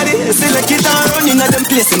rubbish daddy. Still a kid and running at them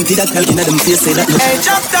place. Empty that talking at them face say that. Hey,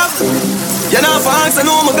 chopped up. You know fox, I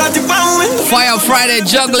know me got it bound. Fire Friday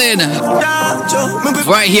juggling.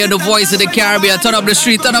 Right here, the voice of the Caribbean. Turn up the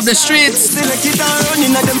street, turn up the streets. Still a kid and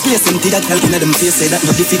running at them place. Empty that talking at them face say that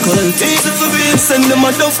no difficult. Easy for me. Send them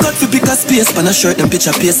a dove cut to pick a space. Pan a shirt them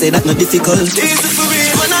picture paste say that no difficult. Easy for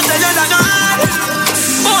me. When I tell you that. Boy,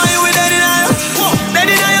 you with that in there.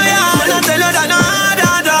 That in there, yeah. When I tell you that,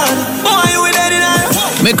 boy, you with that in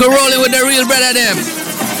there. Make a rolling with the real brother them.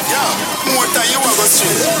 Yo, more time you a go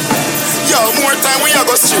straight. Yo, more time we a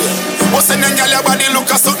go straight. What's the name, girl? Your body look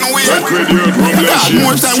a certain way.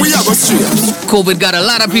 More time we a go straight. COVID got a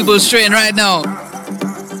lot of people straying right now.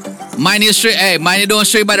 Mine is straight. Hey, mine don't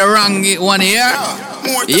stray by the wrong one here.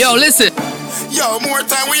 Yo, listen. Yo, more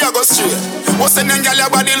time we a go straight. What's the name, girl? Your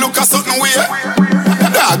body look a certain way.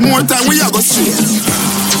 Dad, more time we a go straight.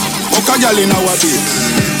 Okay, girl in our bed.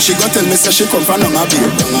 She go tell me say she come from my bed.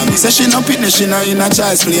 Say she no fitness, she no in a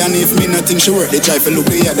child's play. And if me nothing she work, they try to look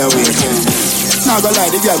the other way. Now go lie,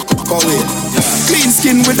 the girl go away. Clean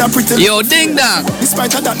skin with a pretty. Yo, ding dong.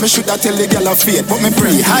 Despite of that, me should have tell the girl a fate, but me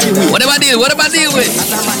pray highway. What about deal? What about deal with?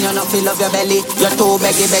 As a man, you no feel of your belly. You're too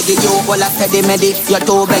beggy. You all a steady medi. You're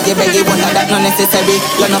too beggy. One of that not necessary.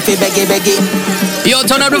 You're not feel beggy. Yo,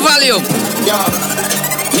 turn up the volume. Yo.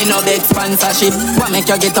 Me no big sponsorship. What make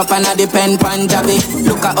you get up and a depend Punjabi?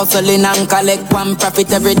 Look at hustling and collect one profit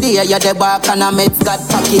every day. You're the back and a meds got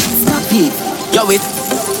pocket. Stop it. Yo it.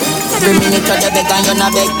 Every minute you're the beg and you're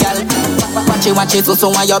not beg, girl. Watch it, so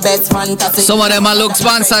on your best fantasy. Some of them a look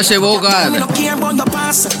sponsorship, oh God. Me no care about your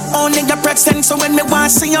past. Only the present, so when me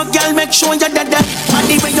want see your girl, make sure you're dead. And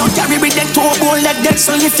the way you carry with that turbo like that.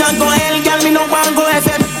 So if you go hell, girl, me no want go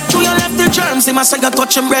FM. To your left the germs, he must say you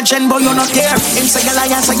touch him brethren, but you not care. Him say you lie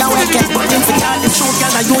and say you wicked, but him say you the truth,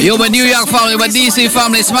 girl. Yo, my New York family, my DC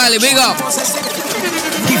family, Smiley, big up.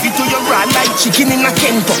 Give it to your raw like chicken in a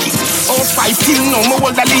Kentucky. Oh, 5 till no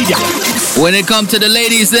more the leader. When it come to the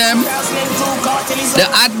ladies them, the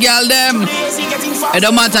hot girl them, it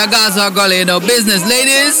don't matter Gaza or Gully, you know, business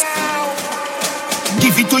ladies.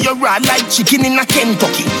 Give it to your raw like chicken in a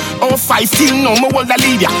Kentucky. Oh, 5 till no more the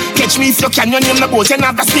leader. Catch me if you can, your name the boat and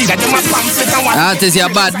have the speed. Them a pamphlet and what. That is your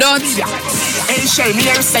bad dance. Hey, share me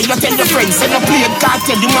and say you tell your friends, say you play a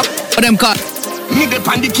cartel, you ma. What them cut? Me dep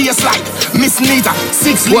on the case like Miss Nita.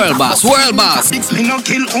 6 World boss, world boss. Me no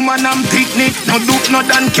kill woman and picnic. No do no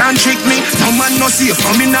dan can't trick me. No man no safe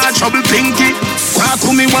from me nah trouble pinky. Why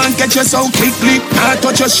come me want catch you so quickly? Nah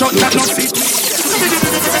touch your shot that no fit.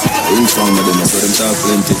 Inform of them, so them talk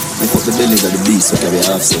plenty. Lift up the bellies of the beast, so carry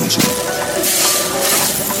half century.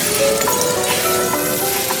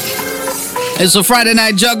 It's a Friday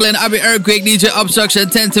night juggling. Abhi, EarthQuake, DJ Obstruction,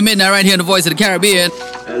 10 to midnight, right here on the Voice of the Caribbean.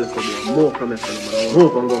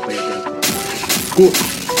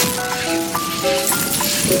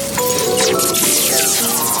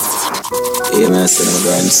 Hey man, son of a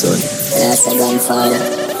grandson. That's a grandfather. I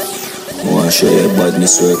want to show you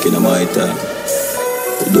badness working on my time.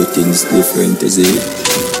 You do things different, is it?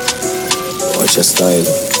 Watch your style.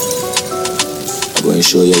 I'm going to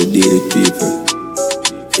show you how to deal with people.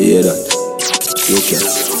 You hear that? Look at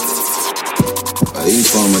it. I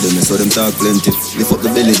inform of them, so them talk plenty. Lift up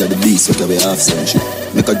the bellies of the beast, so carry half century.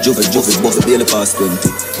 Make a juggle, bust the daily past 20.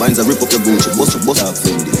 Finds a rip up your Gucci, bust half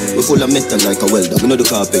Fendi. We full of metal like a welder, we know the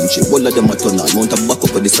carpentry. All of them a turn on, mount a back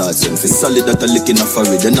up of the start sense. Solid that a lick in a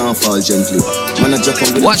forehead, then I fall gently. Man a drop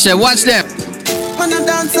on the... Watch them, watch them. Man a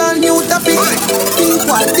dance on new topic. Think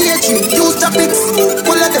what daydream, new topics.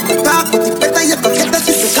 All of them talk, but it better you forget that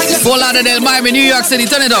it's a... Full out of Del Miami, New York City,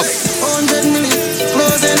 turn it up. 100 minutes,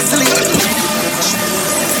 close and sleep.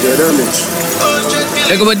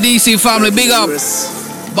 Look at my DC family, big up.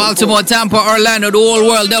 Baltimore, Tampa, Orlando, the whole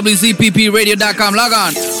world, WCPPradio.com, log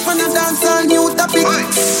on.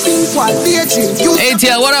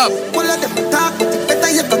 ATL, what up?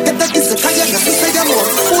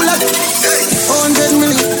 100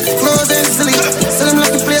 million, close and sleep. Sell them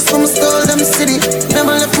like a place from a stole them city.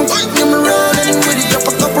 Never left from them rolling with it. Drop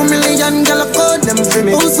a couple million, girl, I call them for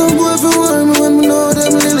me. Also, boy, for warm when we know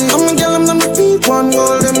them lily. I'm a girl, I'm on my feet, one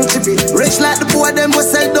gold, them chippy. Rich like the boy, them was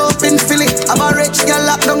sell dope in Philly. I'm a rich girl,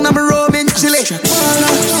 locked down, I'm a roam in Chile.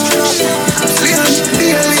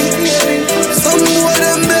 Some boy,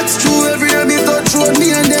 them bets true. Every day, me touch road,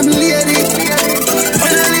 me and them lady.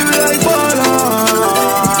 When I live like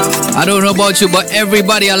I don't know about you, but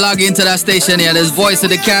everybody I log into that station here. There's Voice of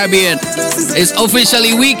the Caribbean. It's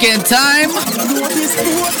officially weekend time.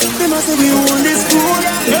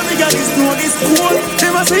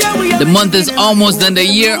 The month is almost done, the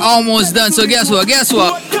year almost done. So guess what? Guess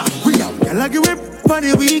what?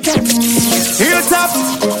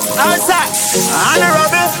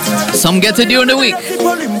 Some get it during the week.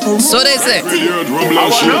 So they say.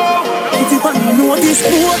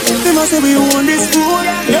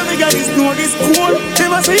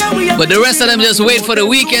 But the rest of them just wait for the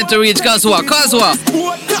weekend to reach. Cause what? Cause what?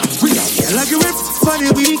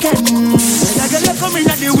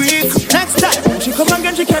 Next time she come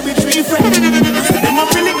again, she carry 3 friends. Them a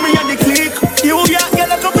feeling me on the click. You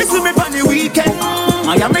girl come visit me on the weekend.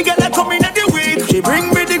 Miami girl come in at the week. She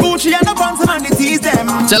bring me the Gucci and the pants and the tease them.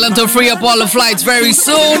 Tell them to free up all the flights very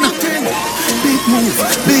soon. Big move,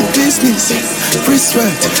 big business. Free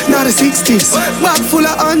sweat, not the 60s. Bag full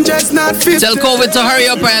of hundreds, not 50. Tell COVID to hurry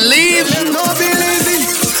up and leave. No be lazy.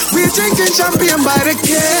 We drinking champagne by the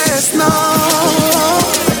case now.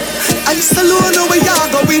 I salute no way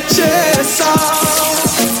y'all go with chase.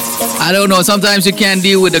 I don't know. Sometimes you can't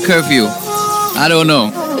deal with the curfew. I don't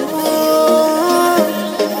know.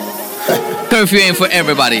 Curfew ain't for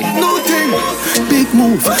everybody. Big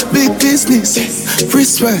move, big business. Free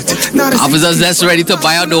sweat. Officers that's ready to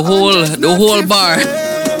buy out the whole bar.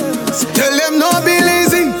 Tell them no be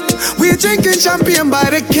lazy. We drinking champagne by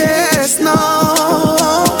the case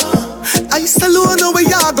now. I salute no way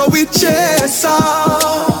y'all go with chase.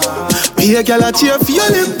 Be a girl a cheer for your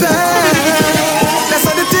lip. That's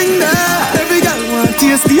all the thing there. Every girl want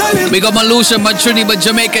taste the olive. Big up Malusha, Trinidad,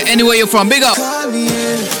 Jamaica, anywhere you're from, big up.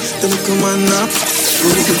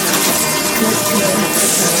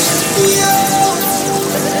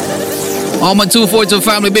 All my 242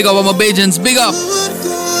 family, big up. All my Bajans, big up.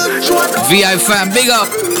 VI fam, big up.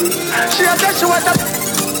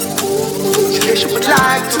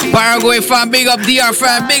 Paraguay fam, big up. DR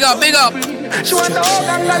fam, big up, big up. She want the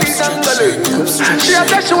organ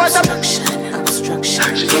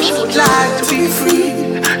She would like to be free.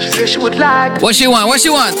 She said she would like. What she want? What she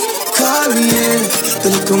want? Call me in, the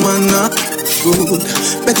little man not good.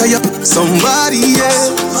 Better you somebody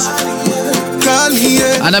else. Call me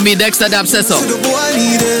in. And I mean Dexter the Obsessor. The boy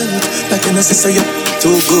need it. Like an sister, you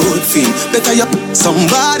too good feel. Better you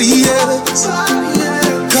somebody else.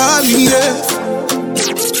 Call me in.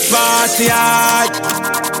 Party hard.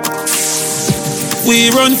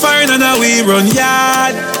 We run fire and now we run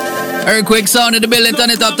yard. EarthQuake sound in the building, turn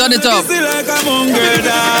it up, turn it up.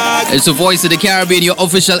 It's the Voice of the Caribbean, your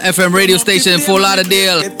official FM radio station in Fort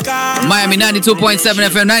Lauderdale. Miami 92.7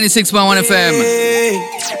 FM, 96.1 FM.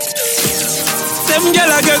 Them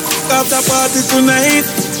girl I get after party tonight.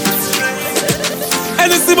 And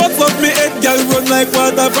it's about fuck me head, girl run like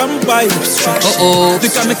water from pipe. They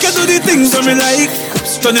can make you do the things that me like.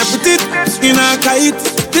 Turn your put it in a kite.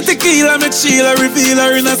 The tequila make Sheila reveal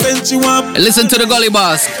her innocent she want. Listen to the Gully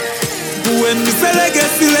Boss. When we say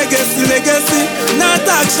legacy, legacy, legacy, not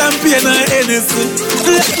talk champagne or anything.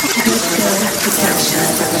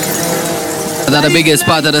 That's the biggest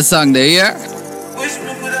part of the song there, yeah?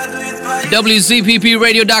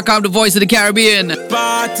 WCPPradio.com, the Voice of the Caribbean.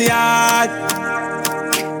 Party hard.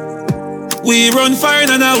 We run fire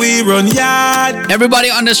and now we run yard. Everybody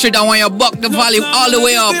on the street, I want you to buck the volume all the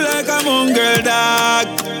way up. Like a mongrel dog.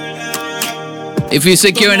 If you're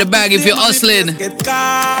secure in the bag, if you're hustling,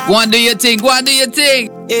 go and do your thing, go and do your thing.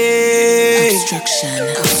 Obstruction.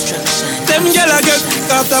 Them gyal a get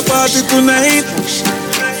after party tonight.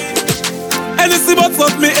 And it's about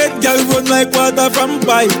fuck me head, gyal run like water from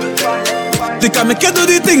pipe. They can make you do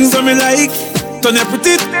the things that me like. Turn your put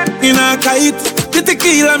it in a kite. The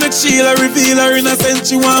tequila make Sheila reveal her innocent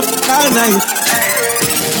she want all night.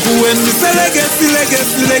 When we say legacy,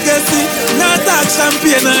 legacy, legacy, not talk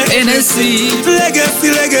champagne or Hennessy.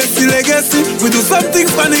 Legacy, legacy, legacy. We do something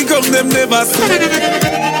funny, come them never see.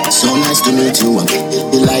 So nice to meet you, I'm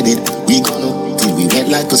delighted. We gonna till we wet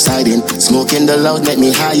like Poseidon. Smoking the loud make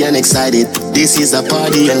me high and excited. This is a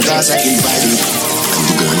party and guys are invited.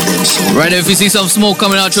 Right, if you see some smoke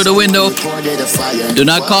coming out through the window, do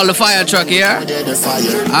not call the fire truck here.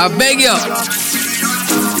 I beg you.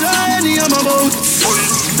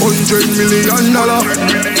 $100 million.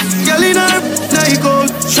 Girl in her night out,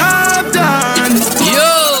 sharp down. Yo!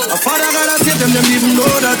 A father gotta save them even know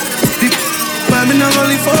that. Man, me not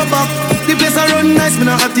only for back. The place I run nice, me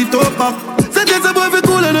not at the top back. Say there's a boy fi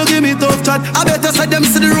cool and no give me tough chat. I better say them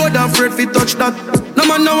see the road and afraid fi touch that. No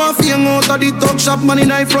man now want fi hang out of the talk shop. Man in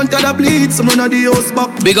the front of the bleed, some run of the house back.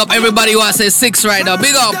 Big up everybody who say 6 right now,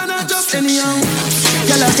 big up.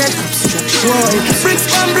 Girl, I get bricks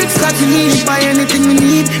from bricks that you need. Buy anything we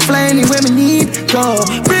need, fly anywhere we need. Go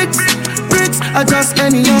bricks, bricks, adjust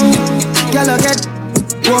anyhow. Girl, I get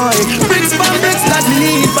bricks from bricks that we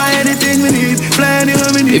need. Buy anything we need, fly anywhere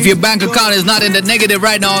we need. If your bank account is not in the negative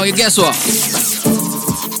right now, you guess what?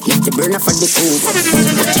 Get the burner for the food.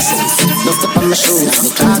 No step on my shoes. Me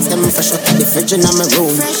clocks them for shut the fridge in my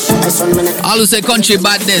room. All who say country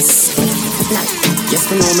badness. Yes,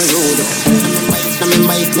 me know my road.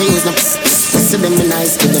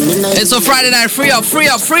 It's a Friday night, free up, free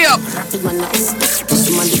up, free up. You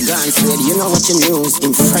know what you news.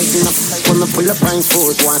 In frightened up when me pull up on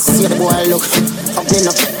foot. Want to see the boy look up in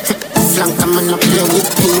up. Flank a man up here with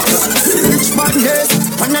people. Rich man, yes.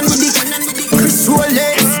 Panan with the Chris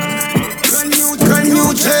Rolex. Brand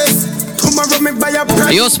new chase. Tomorrow me buy a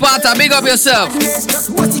brand. Yo, Sparta, big up yourself. Just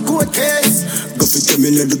what the court case. Go fit them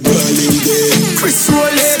in the girl in there. Chris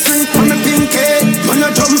Rolex, from the pink head. Man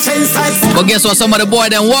a drum fence side. But guess what? Some of the boy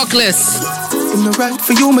them walkless. I'm the right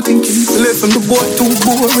for you, my thinking. Left from the boy too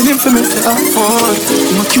boring, him for me to have fun.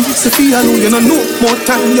 I'm a cute Sophia, I know you know more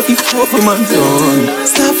time. You be for my son.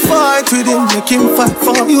 Stop fight with him, make him fight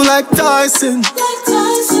for you like Tyson.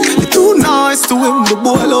 You're too nice to him, the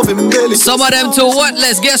boy love him belly. Some of them too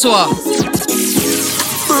worthless, guess what?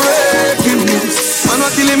 Breaking news. Man,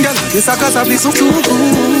 what kill him, girl? This a cause of this so too.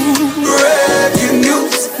 Breaking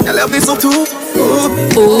news. I love this so too.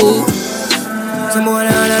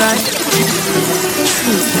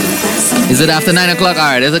 Is it after 9 o'clock?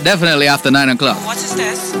 Alright, is it definitely after 9 o'clock? What is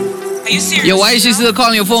this? Are you serious? Yo, why is she still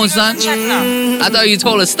calling your phone, son? Check now. I thought you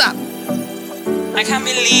told her stop. I can't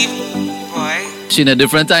believe, boy. She in a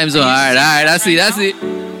different time zone. Alright, I see.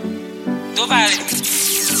 Don't violate me.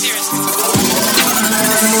 Seriously.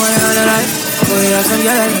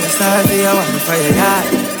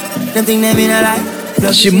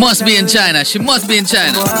 She must be in China. She must be in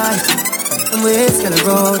China.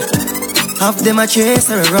 Half them a chase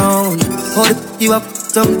her around. Hold you up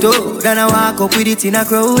some toe, then I walk up with it in a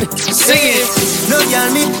crowd. Sing it. No girl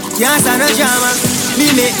me, can't stand no drama.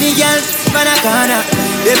 Me make me girl pan a corner.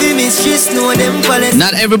 Baby mistress know them policy.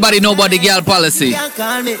 Not everybody know about the girl policy.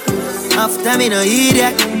 Call me after me no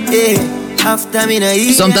idiot. After me no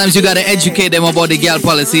idiot. Sometimes you gotta educate them about the girl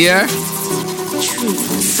policy, yeah?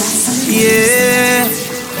 Yeah.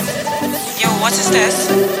 Yo, what is this?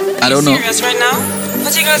 I don't know. Serious right now?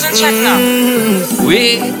 Put your girls in check now.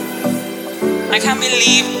 Wait. I can't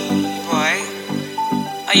believe, boy.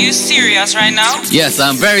 Are you serious right now? Yes,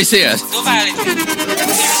 I'm very serious. Don't violate me.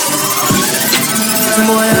 Some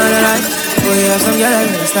boy on the light, boy have some girl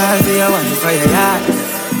and style for your one for your yard.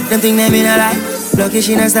 Them think they mean a lie, lucky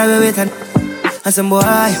she not stab with her. And some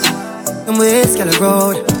boy, them ways girl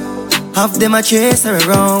road. Half them a chase her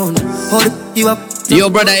around. Hold you up. Yo,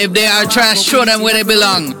 brother, if they are trash, show them where they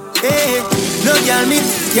belong. Hey, no girl me,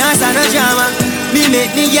 can't stand no drama. Me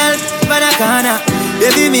make me girl for the corner.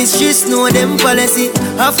 Baby miss, she know them policy.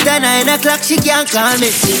 After 9 o'clock, she can't call me.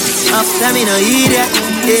 After me no idiot,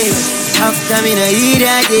 yeah. After me no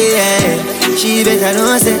idiot, yeah. She better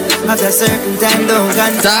know say after certain time don't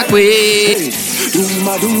contact. Talk with. Doom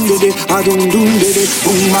doom dede, a doom doom dede,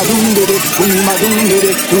 doom dede, doom dede,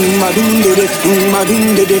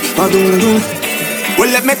 doom dede, a doom. Well,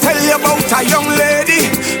 let me tell you about a young lady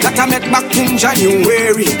that I met back in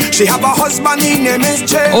January. She have a husband, his name is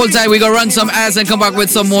Jay. Hold tight, we gonna run some ads and come back with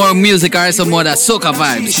some more music, alright? Some more that soca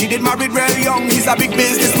vibes. She did married real young, he's a big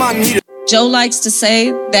businessman. Joe likes to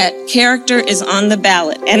say that character is on the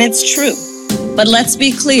ballot, and it's true. But let's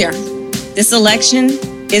be clear, this election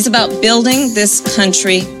is about building this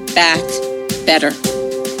country back better.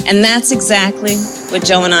 And that's exactly what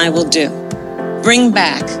Joe and I will do. Bring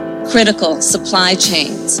back critical supply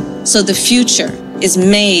chains so the future is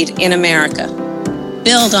made in America.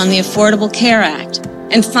 Build on the Affordable Care Act.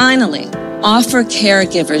 And finally, offer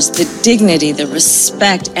caregivers the dignity, the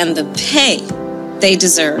respect, and the pay they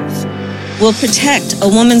deserve. We'll protect a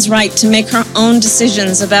woman's right to make her own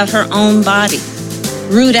decisions about her own body.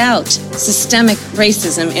 Root out systemic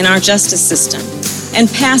racism in our justice system. And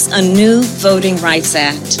pass a new Voting Rights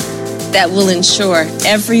Act that will ensure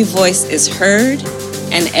every voice is heard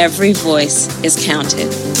and every voice is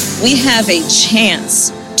counted. We have a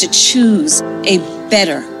chance to choose a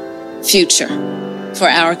better future for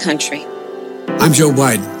our country. I'm Joe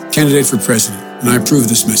Biden, candidate for president, and I approve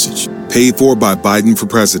this message. Paid for by Biden for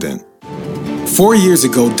president. 4 years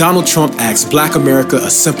ago, Donald Trump asked Black America a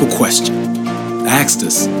simple question. Asked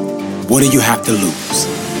us, what do you have to lose?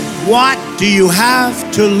 What do you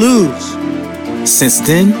have to lose? Since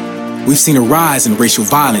then, we've seen a rise in racial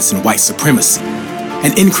violence and white supremacy,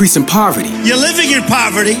 an increase in poverty. You're living in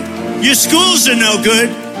poverty, your schools are no good,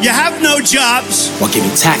 you have no jobs. While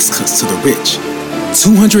giving tax cuts to the rich.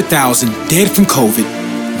 200,000 dead from COVID,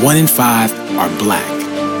 1 in 5 are Black.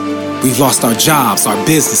 We've lost our jobs, our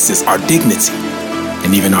businesses, our dignity,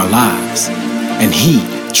 and even our lives. And he,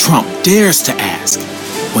 Trump, dares to ask,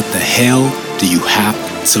 what the hell do you have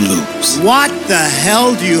to lose? What the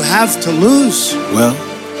hell do you have to lose? Well,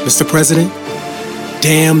 Mr. President,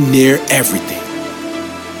 damn near everything.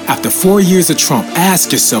 After 4 years of Trump,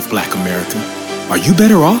 ask yourself, Black America, are you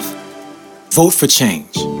better off? Vote for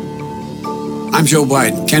change. I'm Joe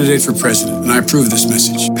Biden, candidate for president, and I approve this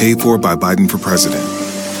message. Paid for by Biden for president.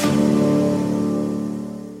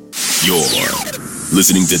 You're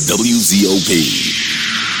listening to WZOP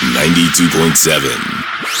 92.7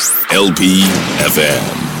 LP FM.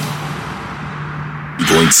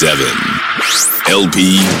 2.7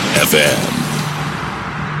 LP FM.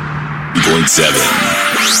 2.7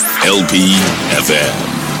 LP FM.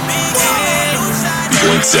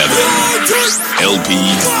 2.7 LP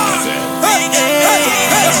FM.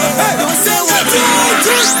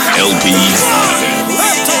 LP.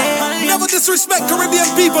 Never disrespect Caribbean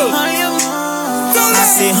people. I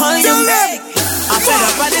say, I fed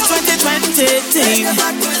up at the 2020 thing.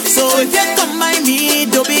 So if you come by me,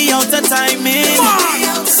 don't be out of timing.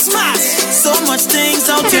 Smash! So much things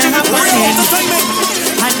out here happening.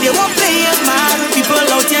 And they won't play a mad, people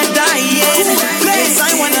out here dying. Yes,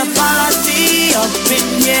 I wanna party up in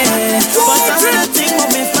here, but I'm nothing but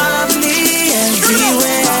my family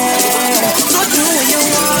everywhere. So do what you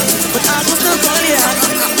want, but I will still call you.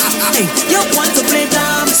 Hey, you want to play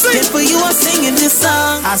dance? Then for you I'm singing this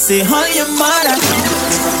song. I say, how your mother?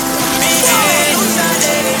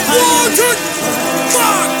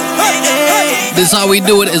 This is how we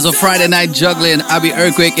do it. It's a Friday night juggling. Abhi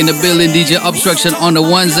EarthQuake in the building. DJ Obstruction on the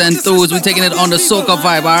ones and twos. We're taking it on the soca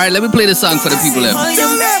vibe. All right, let me play the song for the people there.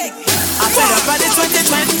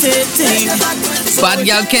 Bad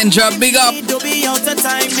girl Kendra, big up.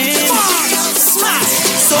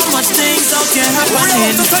 So much things out here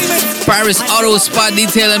happening. Paris Auto Spot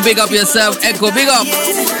Detailing, big up yourself. Echo, big up.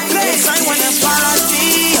 I wanna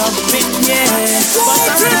party up in here, but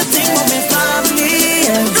I'm nothing but my family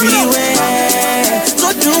everywhere. So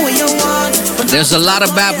do what you want. There's a lot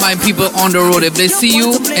of bad mind people on the road. If they see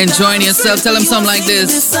you enjoying yourself, tell them something like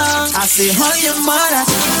this. I say, how your mother?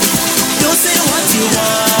 Don't say what you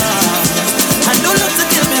want. And don't look to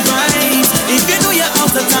tell me right. If you know you're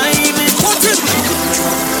out of time,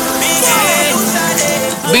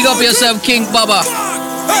 Big up yourself, King Baba.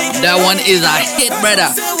 That one is a hit, brother.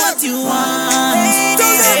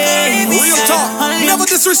 Real talk. Never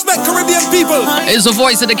disrespect Caribbean people. It's the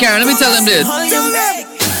voice of the Karen. Let me tell him this.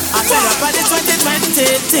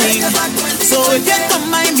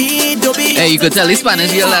 Hey, you could tell he's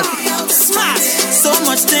Spanish. You let. So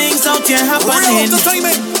much things out here happening.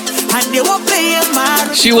 And they won't play a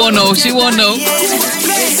man. She won't know. She won't know.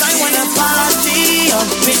 I wanna party up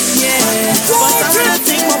in yeah. But I'm gonna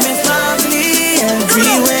think of my family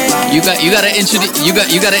everywhere. You gotta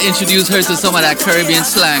introduce her to some of that Caribbean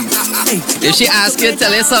slang. If she asks you,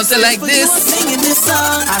 tell her something like this. Singing this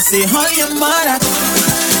song, I say, hold your mother.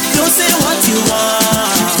 Don't say what you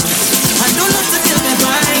want. And don't look to tell me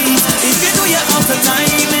right. If you do your off the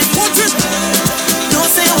time, don't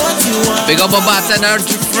say what you want. Big up a bartender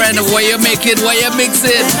friend, what you making, what you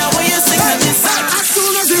mixing. As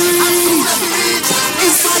soon as you reach,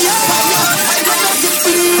 it's fire.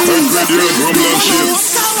 When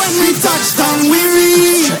we touch down, we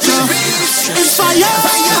reach. It's fire.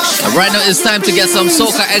 Right now it's time to get some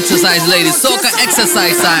soca exercise, ladies. Soca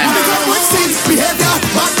exercise time. Behavior,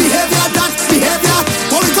 bad behavior, that behavior.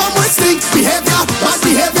 When we come with stink, behavior, bad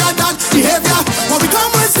behavior, that behavior. When we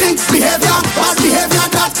come with stink, behavior, bad behavior,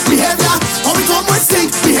 that behavior. When we come with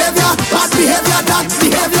stink, behavior, bad behavior, that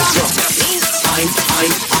behavior.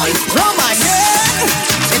 Oh my God,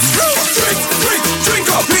 it's true. Drink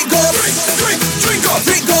up, drink up, drink up,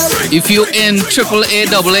 drink up. If you in AAA,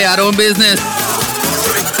 AA, I don't business.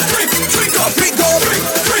 Drink up, drink up, drink up,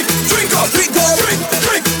 drink up, drink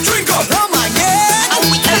up. Oh my God,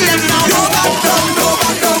 no back down, no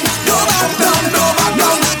back down, no back down, no back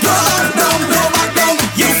down, no back down, no back down.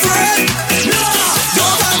 You friend, no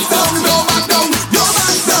back down, no back down, no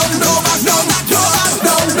back down, no back down, no back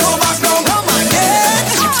down, no back down. Oh my God,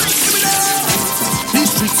 these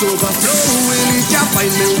streets overflowing, it can't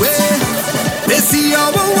find me way. They see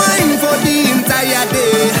our wine for the entire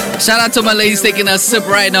day. Shout out to my ladies taking a sip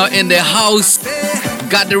right now in the house.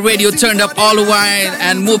 Got the radio turned up all the while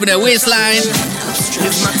and moving their waistline.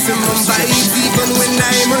 It's maximum vibes even when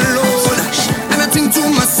I'm alone. And I think to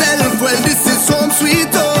myself, well, this is home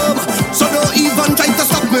sweet home. So don't even try to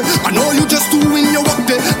stop me. I know you just doing your work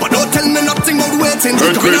there, but don't tell me nothing about waiting.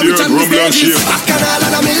 EarthQuake, I can all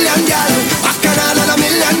on a million gal. I can all on a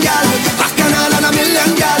million gal. I can all on a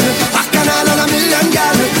million gal. I can all on a million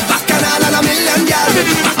gal. I can all on a million gal.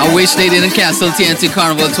 I wish they didn't cancel TNT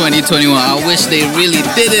Carnival 2021. I wish they really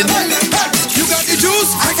didn't. You got the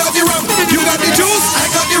juice, I got the rum. You got the juice, I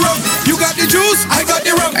got the rum. You got the juice, I got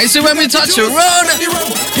the rum. I see when we touch the road.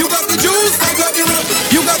 You got the juice, I got the rum.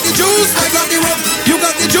 You got the juice, I got the rum. You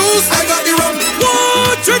got the juice, I got the rum.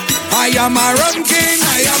 Watch it. I am a rum king.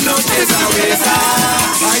 I am no waster.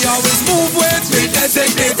 I always move with me.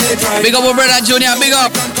 Big up, brother Junior. Big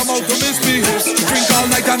up.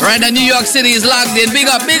 Right now, New York City is locked in. Big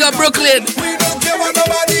up, Brooklyn. We don't care what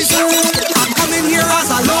nobody says. I'm coming here as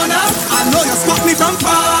a loner. I know you spot me from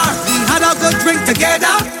far. We had a good drink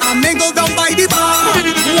together. I mingled down by the bar.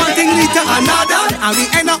 One thing lead to another, and we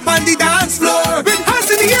end up on the dance floor. With hands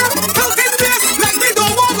in the air, tilting this like we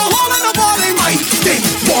don't want a hole in the ball. I did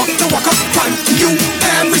walk the walk up front. You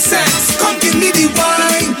every sense. Come give me the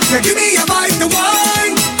wine. Yeah, give me a bite the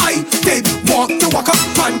wine. I did walk the walk up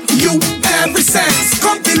front. You every sense.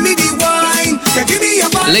 Come give me the wine. Yeah, give me a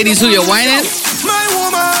bite. Ladies, who you whining? My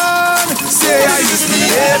woman say I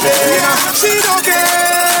misbehaving. She don't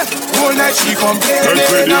care. All night she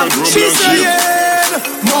complaining. She saying,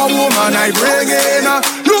 more woman I bring in.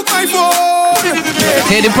 Look my phone.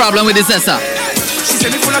 Hey, the problem with this Essa. She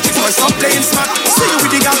said me full of boy, stop playing smart. See you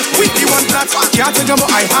with the girl, with the one flat. Can't tell you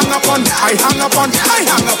but I hang up on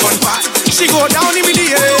fat. She go down in me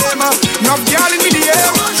the aim. Enough girl in me the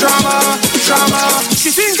aim. Drama.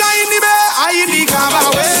 She think I in the bed, I in the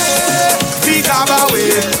Cabaway.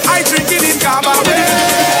 I drink it in Cabaway.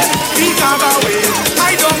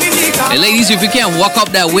 I don't in the Cabaway. Hey, ladies, if you can't walk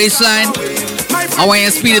up that waistline, I want you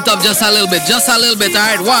to speed it up just a little bit.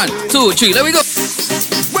 Alright, 1, 2, 3, let me go.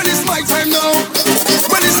 Well, it's my time now.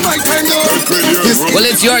 Well,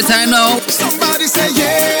 it's your time now. Somebody say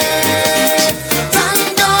yeah.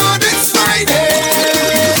 Thank God it's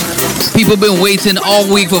Friday. People been waiting all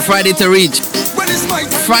week for Friday to reach. Well, it's my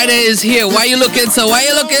time. Friday is here. Why you looking so?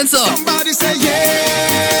 Somebody say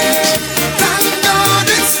yeah. Thank God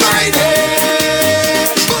it's Friday.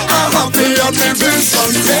 I'm happy on every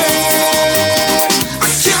Sunday. I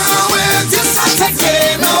can't wait till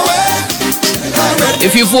Saturday. No way.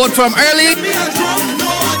 If you vote from early,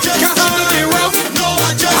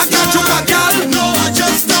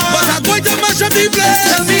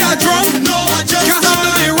 Tell me I drunk. No, I just can't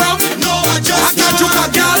handle the rum. No, I just I can't drink a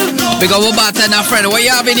gal. Big up a bartender friend. What you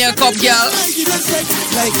have in your cup, girl?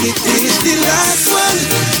 Like it is the last one.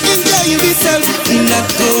 Enjoy yourself. Not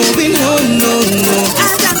going home, no.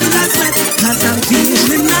 I got the last one. Cause I'm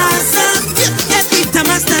feeling awesome. Every time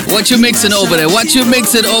I start. What you mixing over there? What you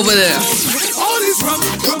mixing over there? All this rum.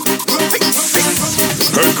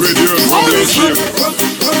 EarthQuake rum blanchie.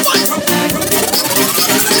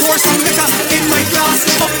 Pour some liquor in my glass.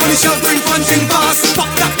 Up on the shelf, bring punching bars. Pop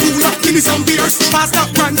that cooler, give me some beers. Pass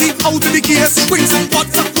that brandy out of the case. Bring some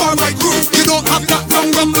vodka for my crew. You don't have that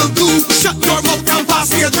rumble do. Shut your mouth and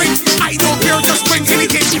pass me a drink. I don't care, just bring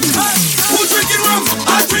anything. Who's drinking rum?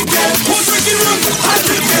 I drink it. Who's drinking rum? I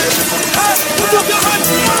drink it. Put up your hand.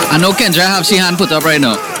 I know Kendra have she hand put up right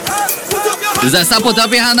now. Is that stop put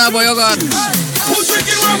up your hand now, boy? Oh God. Who's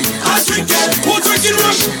drinking rum? I drink it. Who's drinking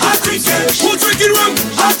rum? I drink it. Who's drinking rum?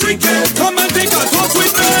 I drink it. Come and take a talk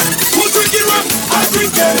with me. Who's drinking rum? I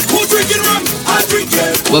drink it. Who's drinking rum? I drink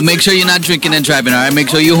it. Well, make sure you're not drinking and driving, alright? Make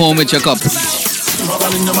sure you're home with your cup.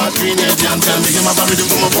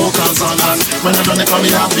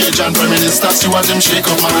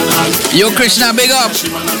 Yo, Krishna, big up.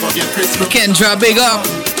 Kendra, big up.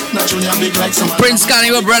 Prince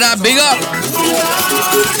Carnival, brother, big up.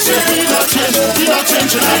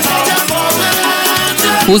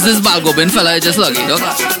 Who's this Balgobin fella? Just lucky, dog.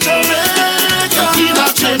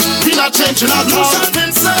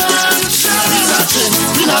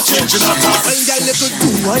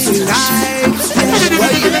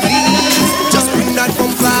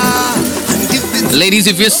 Ladies,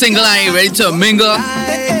 if you're single and you're ready to mingle,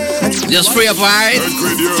 just free up, alright?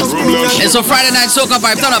 It's a Friday night soca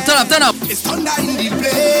vibe. Turn up, turn up, turn up.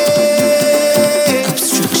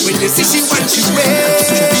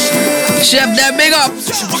 Chef, that big up.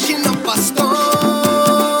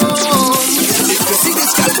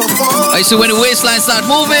 I see when the waistline start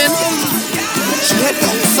moving.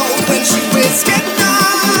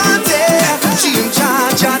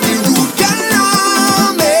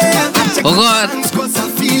 Oh God.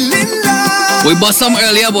 We bust some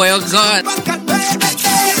earlier, boy. Oh God.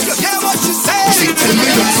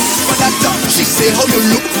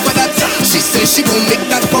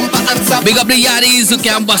 Big up the yardis who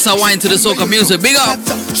can bust a wine to the soca music. Big up.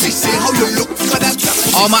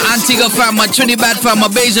 All my Antigua fam, my Trinidad fam, my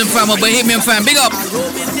Bajan fam, my Bahamian fam. Big up.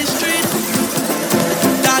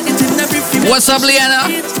 What's up, Liana?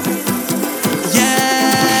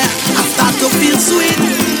 Yeah, I start to feel sweet.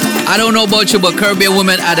 I don't know about you, but Caribbean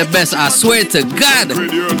women are the best. I swear to God. Where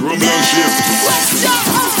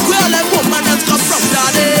the woman has come from,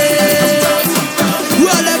 daddy?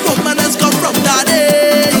 Where the woman has come from,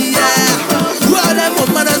 daddy? Yeah. Where the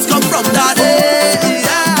woman has come from, daddy?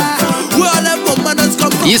 Yeah. Where the woman has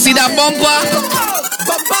come from. You see that bumper?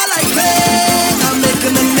 Bumper like pain. I'm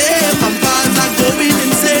making a name. Bumpers are going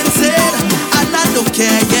insane. And I don't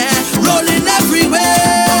care, yeah. Rolling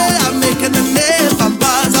everywhere. I'm making a name.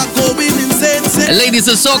 Bumpers are going insane. Ladies,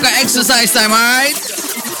 it's soca exercise time, alright?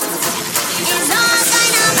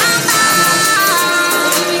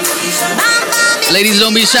 Ladies,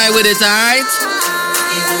 don't be shy with it, alright?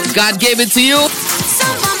 God gave it to you,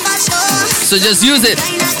 so just use it.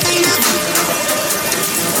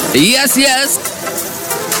 Yes, yes.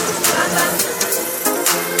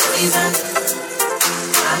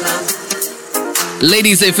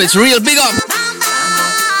 Ladies, if it's real, big up.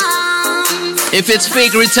 If it's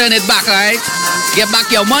fake, return it back, alright? Get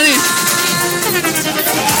back your money.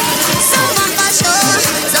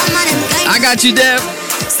 I got you, Dev.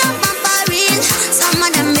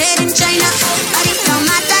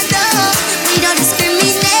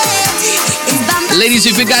 Ladies,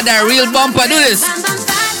 if you got that real bumper, do this.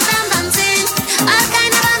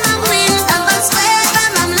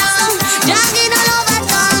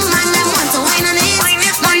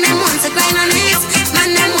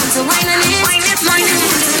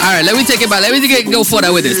 Alright, let me take it back. Let me go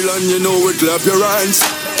further with this. You know it, clap your hands.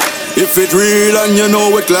 If it real and you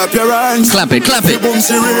know it, clap your hands. Clap it, clap it. If it's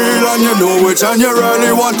real and you know it and you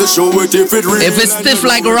really want to show it. If it real, if it's stiff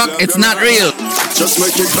like rock, it's not real. Just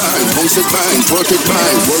make it bang, bounce it bang, work it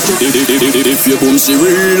bang, work it. If you boomsy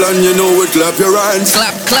real and you know it, clap your hands.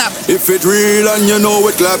 Clap, clap. If it real and you know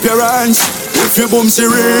it, clap your hands. If you boomsy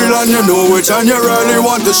real and you know it and you really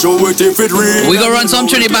want to show it. If it real, we gonna run some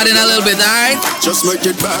Trinidad in a little bit, alright? Just make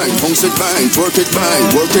it bang, bounce it bang, work it bang,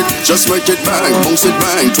 work it. Just make it bang, bounce it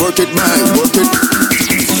bang, work it bang, work it.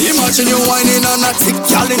 Imagine you whining on a tick,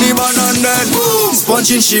 gal in the man and then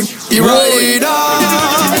sponging ship, he ride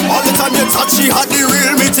all the time you touch, she had the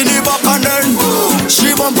real meat in the back and then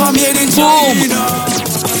she bump her made in China.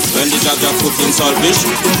 When the jab cooking saltfish,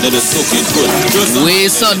 let us cook it good. We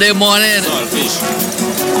Sunday morning. Saltfish.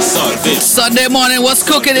 Saltfish. Sunday morning, what's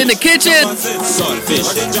cooking in the kitchen? Saltfish.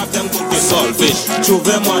 Saltfish.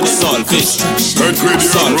 Juve money. Saltfish.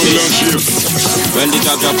 Saltfish. When the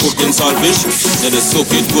jab cooking saltfish, then they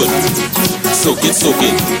soak it good. Soak it, soak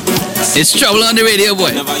it. It's trouble on the radio,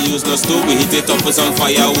 boy. Never use no stove, we heat it up with some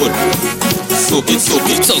firewood. Soak it, soak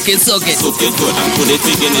it. Soak it, soak it. Soak it good and put it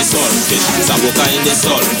big in the saltfish. Saboka in the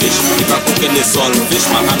saltfish. If I cook in the saltfish,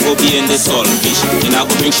 my hand go be in the saltfish. And I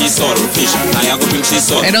go bring she saltfish. Now I go bring she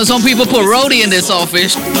saltfish. I know some people put roti in their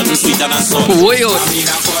saltfish. Nothing sweeter than salt. Boy, oh. She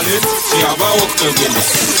have a work to give me.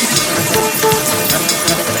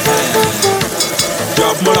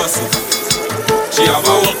 Job molasses. She have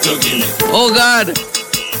a work to give me. Oh God.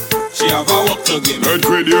 She have a work to give me.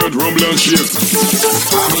 Earthquake the earth, rumble and shake.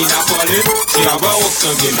 Amina call it, she have a work to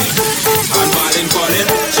give me. And Marlin call it,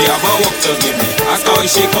 she have a work to give me. Ask how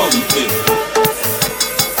she come play.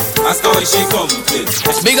 Ask how she come play.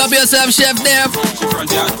 Big up yourself, Chef Dev. She front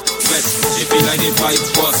yard wet. She feel like the fight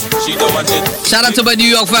boss. She don't want it. Shout out to my New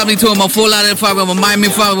York family too, my Full Island family, my Miami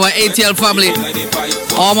family, my ATL family.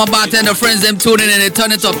 All my bartender friends, them tuning in, they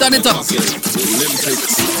turn it up, turn it up.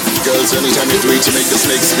 Girls, anytime you do it, you make the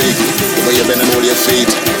snakes big. The way you bend and hold your feet,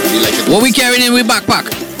 you like it. What we carrying in, we backpack.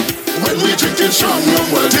 When we drinking strong,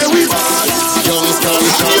 well, there we are. Young Star,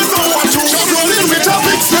 you know what to do. Rolling with a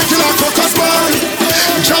big snake in a caucus bar.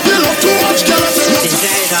 Travel up too much, girls.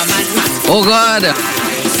 Oh God.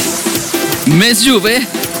 Miss Juve,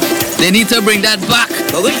 they need to bring that back.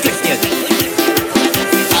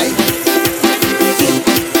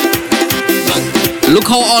 Look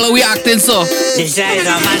how all of we acting so. This is a man.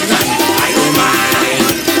 I don't mind.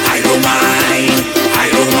 I don't mind. I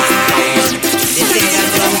don't mind.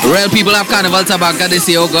 Real people have carnival tobacco, they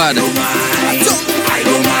say, oh God. I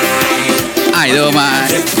don't mind. I don't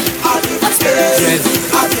mind.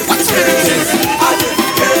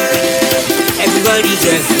 Everybody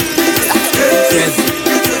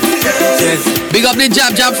Big up the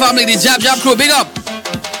Jab Jab family, the Jab Jab crew, big up.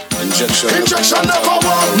 Injection never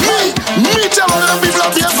want me tell all the people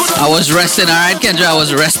be a good. I was resting, alright, Kendra, I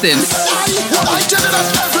was resting. I tell you that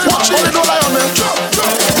watch how they don't lie on me.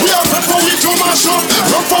 We are fed for we to mash up,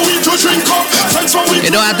 rock for we to drink up, friends for we.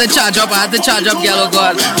 You don't have to charge up, I have to charge up, girl, oh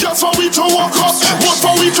God. Just for we to walk up, work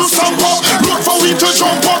for we to stamp up, rock for we to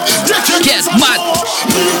jump up. Get mad.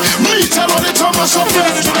 Me tell all the to mash up.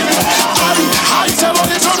 I tell all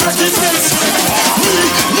the to wreck it face.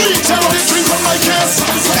 Me tell all the drink on my case.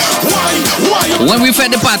 Why? When we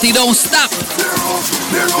fed the party, don't stop.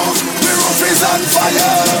 The roof is on fire.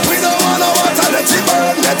 We don't want no water. Let it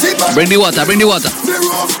burn. Let it burn. Bring the water, bring the water. The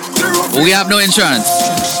roof. We have no insurance.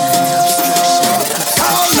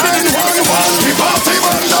 Call 911. The party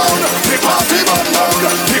burn down. The party burn down.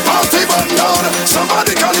 The party burn down.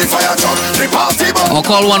 Somebody call the fire truck. The party burn down. Or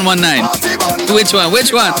call 119. Which one?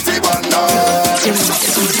 Which one?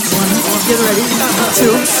 Get ready.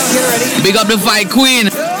 2. Get ready. Big up the fight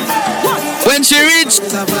queen. When she reached.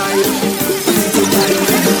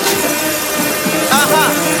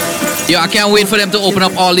 Yo, I can't wait for them to open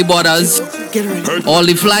up all the borders, all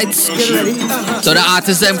the flights, so the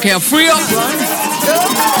artists them can free up.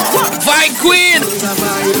 Fight queen.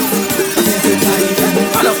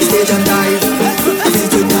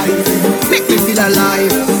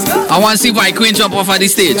 I want to see Fight Queen jump off of the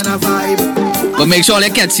stage, but make sure they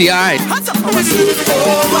can see, alright.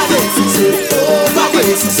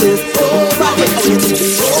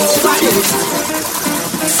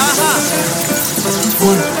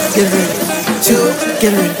 Get ready. 2.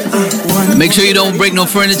 Get ready. 1. Make sure you don't break no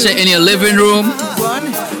furniture in your living room.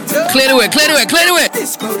 Clear the way, clear the way, clear the way.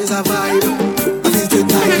 This crowd is a vibe.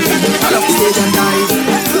 All up the stage and dive.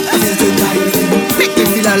 Make me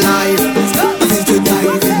feel alive.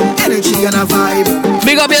 Energy and a vibe.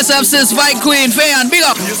 Big up yourself, sis. Fight Queen, fan. Big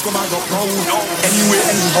up.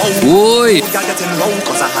 Oi.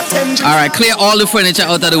 Alright, clear all the furniture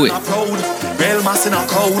out of the way.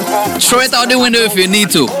 Throw it out the window if you need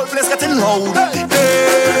to.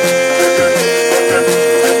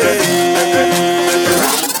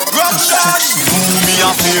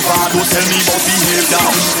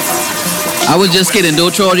 I was just kidding.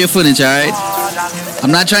 Don't throw all your furniture, alright?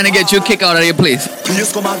 I'm not trying to get you kicked out of your place.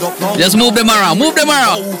 Just move them around. Move them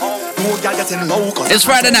around. It's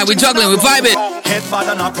Friday night. We're juggling. We're vibing.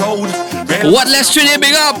 What less Trinity,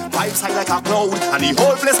 big up.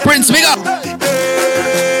 Prince, big up.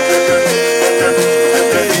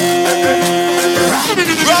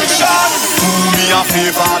 me a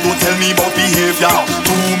favor, don't tell me about behavior.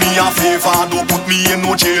 Do me a favor, don't put me in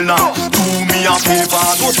no jail now. Do me a favor,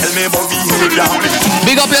 don't tell me about behavior.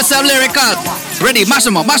 Big up yourself, lyrical. Ready, mash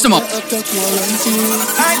them up, mash them up.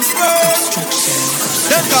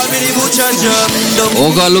 Obstruction. call me the butcher jump. Oh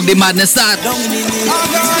God, look the madness start.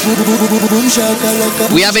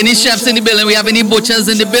 We have any chefs in the building? We have any butchers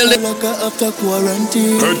in the building? EarthQuake,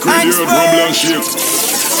 rumble and shake.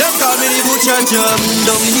 Them call me the butcher jump.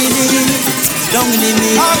 Down in the knee, down in the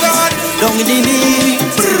knee, down in the knee,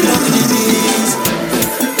 down in the knees.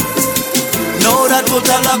 Now that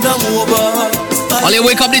total lockdown over. Ollie,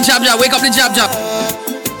 wake up the jab jab, wake up the jab jab.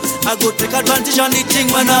 I go take advantage on the thing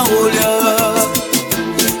when I hold ya.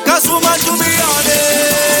 Cause woman, to be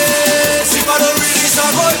honest, if I don't release, I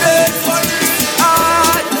go dead.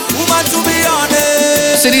 Woman, to be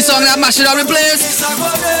honest. See the song that mash it up the place?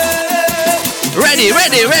 Ready,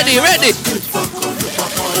 ready, ready, ready.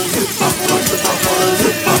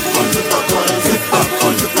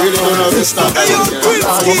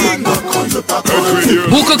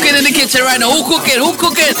 Who cooking in the kitchen right now? Who cooking? Who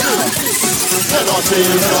cooking?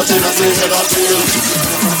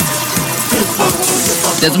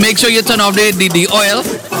 Just make sure you turn off the oil.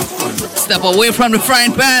 Step away from the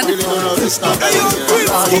frying pan.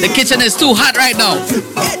 The kitchen is too hot right now.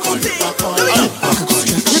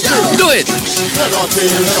 Do it.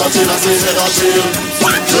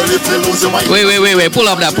 Wait. Pull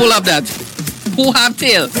up that. Who have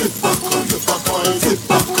tail?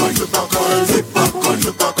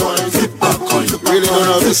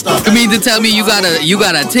 You mean to tell me you got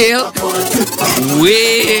a tail?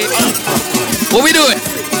 Wait. What we doing?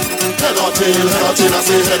 Head or tail, I say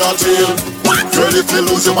head or tail. Girl, if you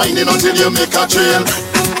lose your mind until you make a trail.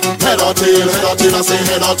 Head or tail, I say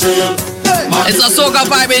head or tail. It's a soca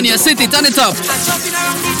vibe in your city, turn it up.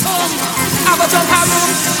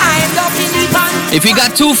 If you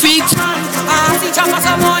got 2 feet,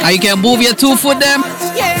 and you can move your 2 foot them,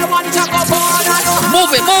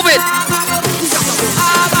 move it.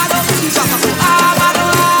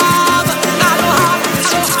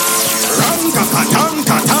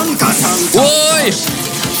 Boy.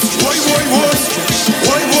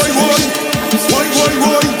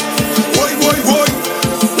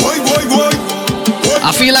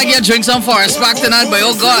 I feel like you drink some forest pack tonight, but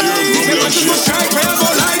oh God.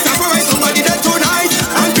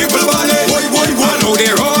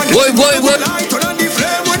 Boy.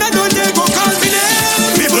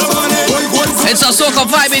 It's a soca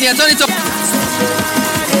vibe in here, turn it up.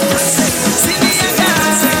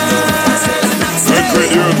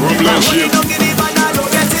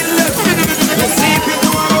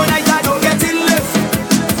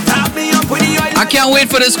 I can't wait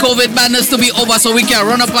for this COVID madness to be over so we can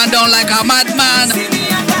run up and down like a madman.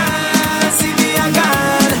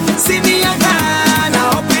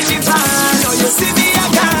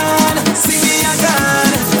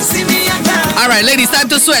 Alright, ladies, time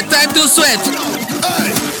to sweat. Hey,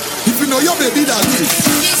 if you know your baby daddy.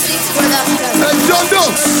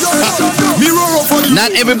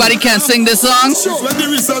 Not everybody can sing this song.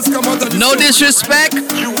 No disrespect.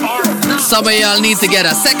 Some of y'all need to get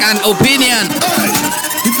a second opinion.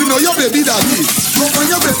 If you know your baby daddy, go on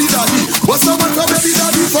your baby daddy. What's the matter, baby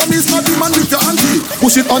daddy? For me, it's not the man with your auntie.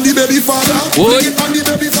 Push it on the baby father. Put it on the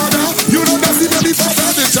baby father. You know that's the baby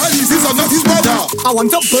father. The child is his or not his brother. I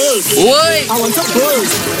want a bird. Oi. I want a bird.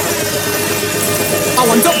 I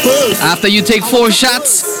want a bird. After you take 4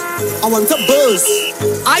 shots, I want a buzz.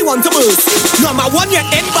 I want a buzz. Number 1, you're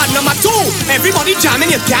in, but number 2, everybody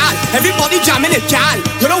jamming your gal. Everybody jamming your gal.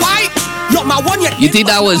 You know why? Number 1, you're you think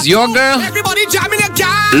that was your girl? Everybody jamming your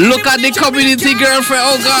gal. Look at the community girlfriend.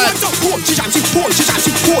 Oh God.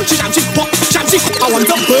 I want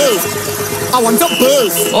a buzz. I want a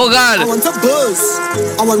buzz. Oh God. I want a buzz.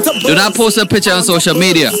 I want a buzz. Do not post a picture on social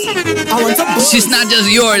media. I want a buzz. She's not just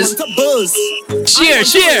yours. I want a buzz. Cheer.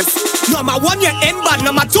 Number 1, you're in, but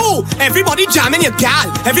number 2, everybody jamming your gal.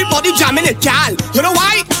 Everybody jamming your gal. You know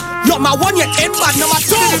why? Number 1, you're in, but number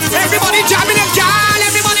 2, everybody jamming your gal.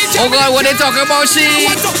 Everybody jamming. Oh God, what they talking about? She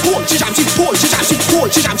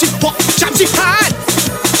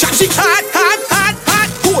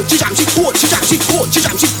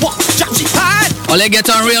Oh, let's get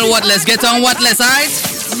on real what? Let's get on what? Let's alright?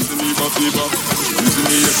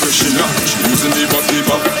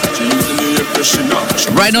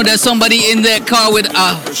 Right now there's somebody in their car with a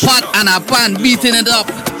pot and a pan beating it up.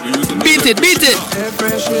 Beat it.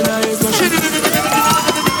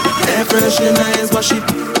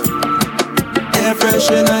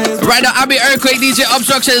 Right now Abhi, EarthQuake, DJ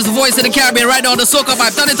Obstruction is the voice of the Caribbean. Right now on the soca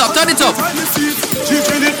vibe. Turn it up.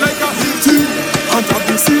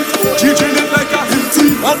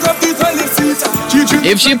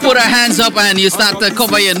 If she put her hands up and you start to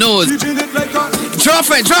cover your nose, drop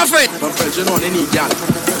it.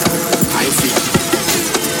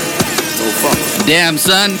 Damn,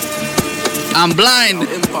 son. I'm blind.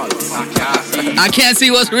 I can't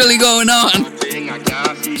see what's really going on.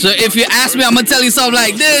 So if you ask me, I'm gonna tell you something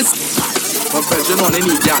like this.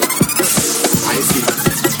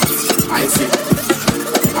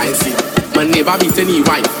 I see. My neighbor beat any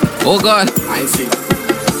wife. Oh God. I see.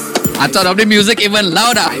 I thought of the music even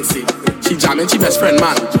louder. I see. She jamming, she best friend,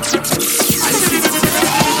 man. I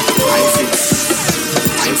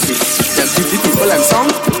see. Them 50 people and song.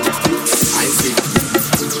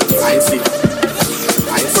 I see.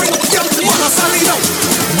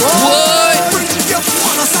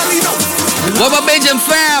 What about Belgian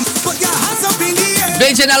fam?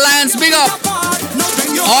 Belgian Alliance, big up.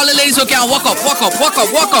 All the ladies who can walk up.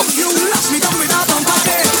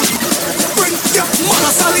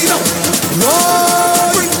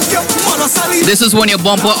 This is when your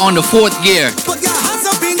bumper on the 4th gear.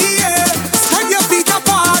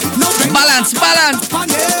 Balance.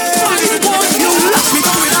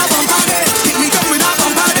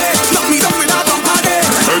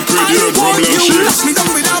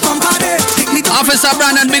 Officer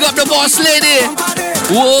Brandon, big up the boss lady.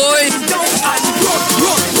 Whoa.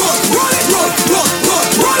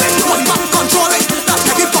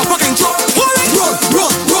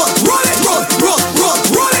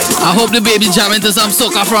 I hope the baby jam into some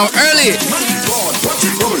soca from early.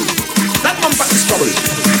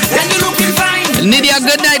 Nidia,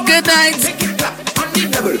 good night.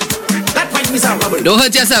 Don't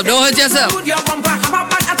hurt yourself.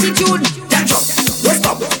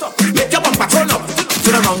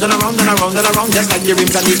 Turn around, just like the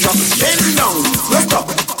rims on the truck. Bend down, don't stop.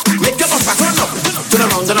 Make your bumper turn up. Turn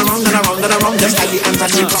around, just like the hands on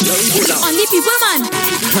the truck. On the people, man.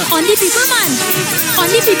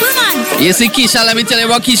 You see Keisha, let me tell you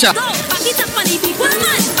about Keisha. Back it up on the people,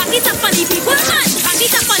 man. Now, Back it up on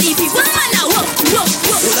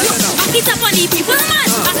the people, man.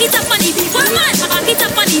 Back it up on the people,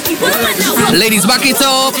 man. Now, ladies, back it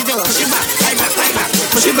up.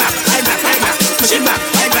 Push it back.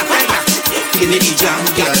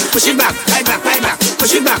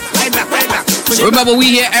 Remember, we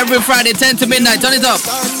here every Friday, 10 to midnight. Turn it up.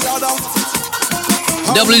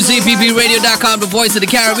 WZPPradio.com, the voice of the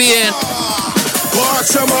Caribbean.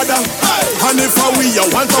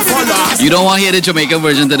 You don't want to hear the Jamaican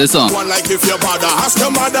version to the song.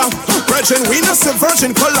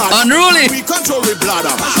 Unruly.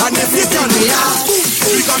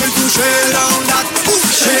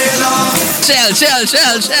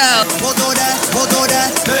 Shell.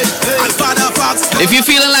 If you're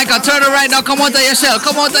feeling like a turtle right now, come out of your shell.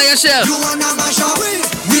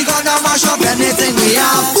 We gonna mash up anything we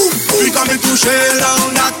have. We coming to shell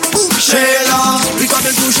down that. We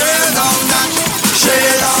coming to shell down that.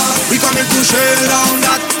 We coming to shell down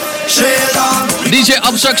that. DJ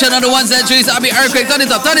Obstruction on the ones and threes. Abhi EarthQuake. Turn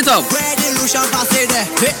it up.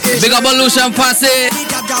 Big up Illusion Passe.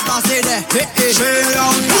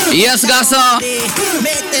 Yes, Gassa.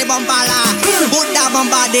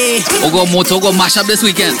 Ogo Moto, go mash up this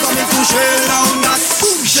weekend.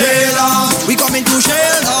 We coming to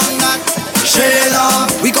shell down that.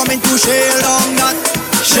 We coming to shell down that.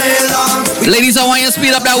 Ladies, I want you to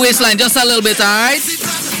speed up that waistline just a little bit, alright?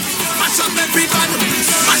 Mash up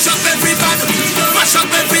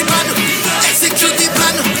everybody. Execute the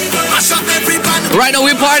plan. Mash up everybody. Right now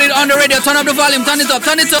we partied on the radio. Turn up the volume. Turn it up.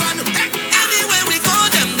 Anywhere we go,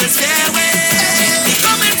 them the stairway.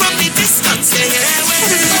 Coming from the distance,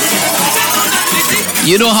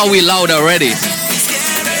 You know how we loud already.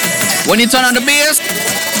 When you turn on the bass.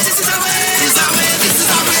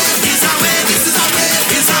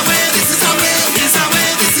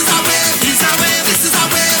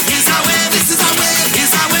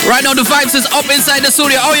 Right now the vibes is up inside the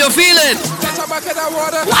studio. How you feeling?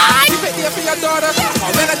 What?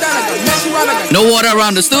 No water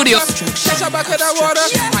around the studio.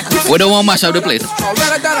 We don't want to mash up the place.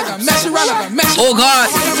 Oh God.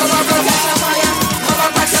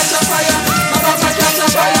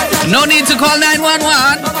 No need to call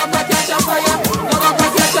 911.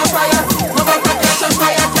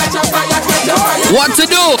 What to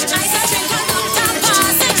do?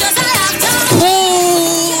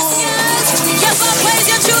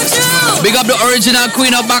 Big up the original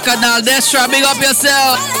queen of Bacchanal, Destra. Big up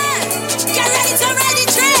yourself. Get ready to ride the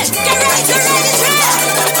train.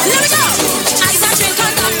 Let me go. I got drink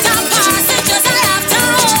on top passengers. I have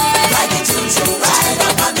time.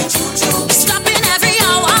 Stopping every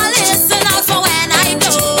hour. Listen out for when I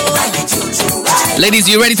go. Ladies,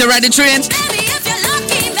 you ready to ride the train? Baby, if you're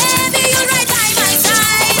lucky, maybe you'll ride by my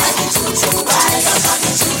side.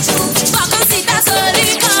 Buckle seat that's early,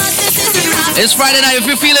 cause this is the ride. It's Friday night. If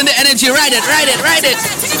you're feeling the energy, ride it.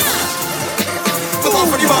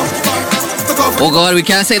 Oh God, we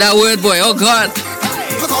can't say that word, boy. Oh God.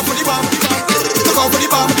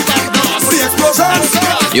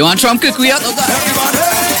 You want Trump kick we out? Oh God.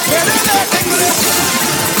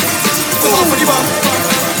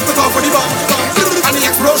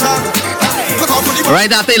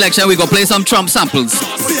 Right after election, we go play some Trump samples.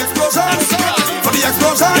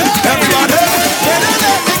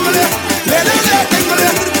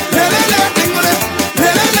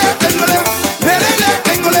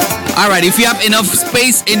 Alright, if you have enough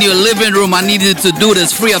space in your living room, I need you to do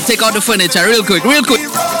this free up. Take out the furniture real quick, real quick.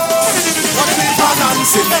 Watch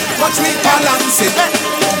me balance it.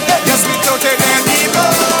 Yes, we totally people.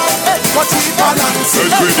 Watch me balance it.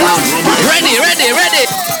 Ready, ready, ready.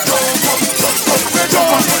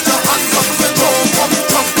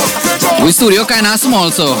 We studio kind of small,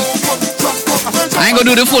 so I ain't gonna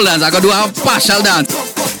do the full dance. I gotta do a partial dance.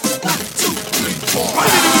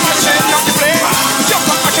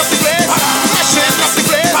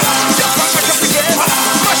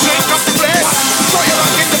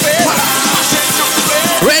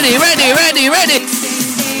 Ready, ready, ready, ready.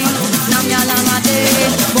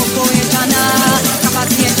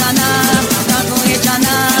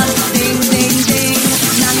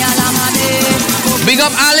 Big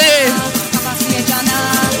up Ali.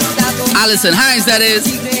 Allison Hines, that is.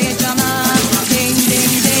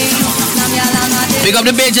 Big up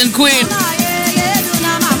the Bajan Queen.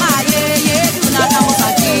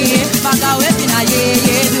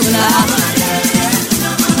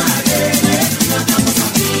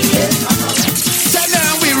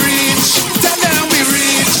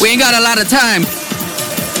 We ain't got a lot of time.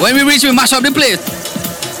 When we reach, we mash up the place.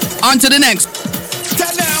 On to the next. Tell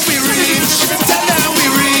them we reach. Tell them we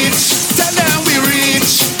reach. Tell them we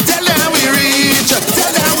reach. Tell them we reach. Tell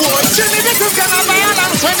them what. Jimmy, this is gonna be and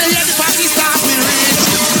when they hear the party start, we reach.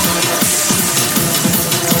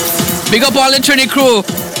 Big up all the Trinity crew.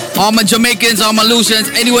 All my Jamaicans, all my Lucians,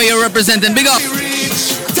 anywhere you're representing. Big up.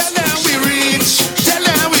 Tell them we reach. Tell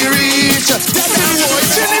them we reach. Tell them what.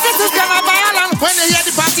 Jimmy, this is gonna be and when they hear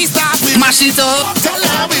the party start, we mash it up. Tell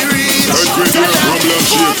them we reach.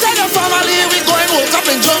 Tell them family, we going woke up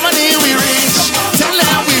in Germany, we reach. Tell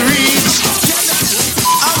them we reach.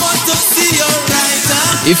 I want to see your right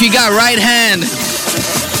hand. If you got right hand,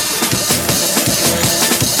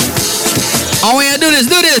 I want you to do this,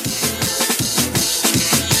 do this.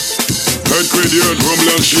 EarthQuake, rumble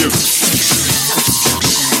and shake.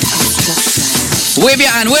 Wave your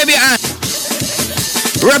hand, wave your hand.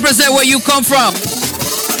 Represent where you come from.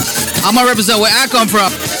 I'm gonna represent where I come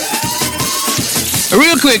from.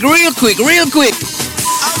 Real quick, real quick, real quick.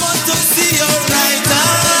 I want to see your right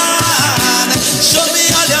hand. Show me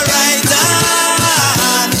all your right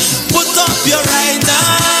hand. Put up your right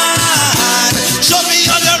hand. Show me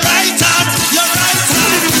all your right hand. Your right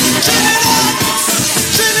hand. Trinidad,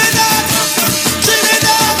 Trinidad,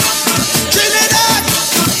 Trinidad, Trinidad.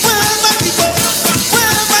 Where are my people? Where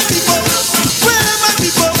are my people? Where are my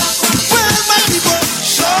people? Where are my people?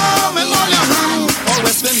 Show me all your hand. Or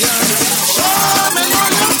West Indian. Show me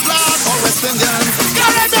all your flag. Or West Indian.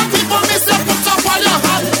 Caribbean people, miss your put up all your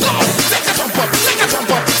hand. Go. Take a jump up. Take a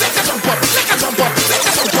jump up. Take a jump up. Take a jump up. Take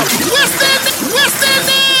a jump up. West Indies. West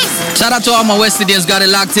Indies. Shout out to all my West Indians, got it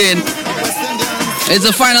locked in. It's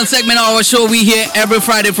the final segment of our show. We here every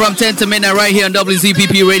Friday from 10 to midnight right here on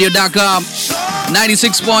WZPPradio.com.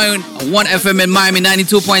 96.1 FM in Miami,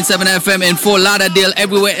 92.7 FM in Fort Lauderdale.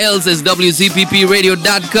 Everywhere else is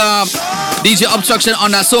WZPPradio.com. DJ Obstruction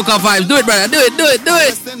on that soca vibes. Do it, brother. Do it, do it, do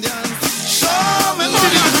it. Show me all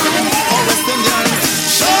your hand. Or West Indian.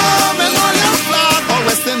 Show me all your flag. Or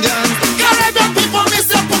West Indian. Caribbean people, miss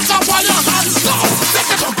your put up all your hands. Go. Take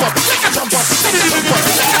a jump up. Take a jump up. Take a jump up.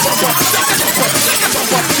 Take a jump up. Take a jump up. Take a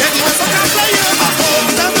jump up. Anyway, so I play it. I hold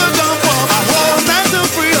them to jump up. I hold them to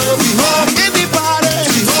free up. We home in the party.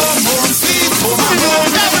 We home sweet.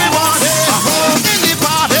 Home everyone. I home in the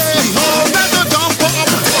party. We home them to jump up.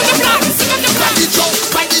 By the jump,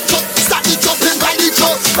 by the jump, start the jumping by the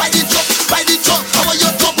jump, by the jump, by the jump. How are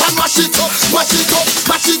you jump and mash it up, mash it up,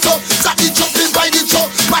 mash it up. Start the jumping by the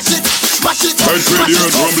jump, mash it, mash it up, mash it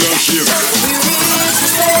up. Rumble and shake. I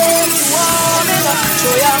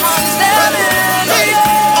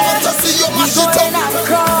want to see you mash it up.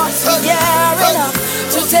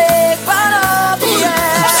 To take part of the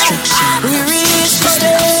air. We reach the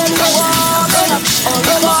stage, we're warming up. All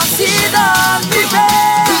the boxes on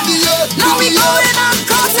prepare. Now we going on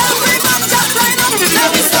course and we got just line up.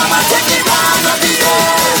 Now we stop and take it round of the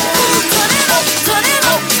air. Turn it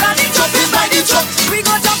up, got it jumping by the jump. We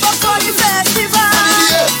go jump up for the festival.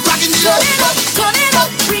 Turn it up,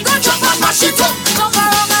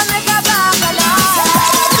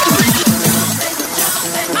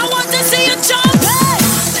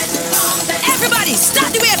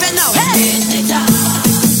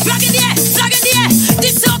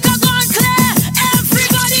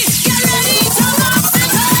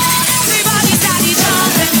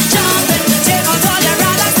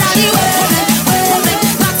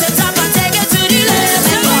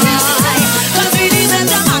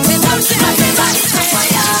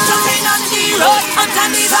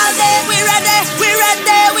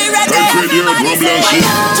 Radio Rumble and shit.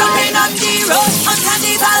 Jumping on the road on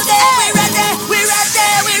Carnival Day. We ready, we ready,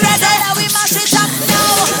 we ready. Now we mash it up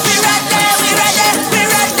now. We ready, we ready, we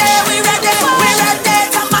ready, we ready, we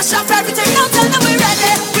ready to mash up everything. Now tell them we ready,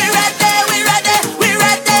 we ready, we ready, we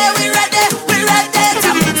ready, we ready, we ready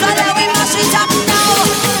to we mash it up now.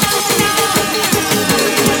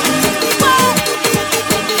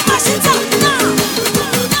 Mash it up now.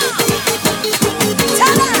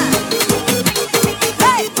 Tell them.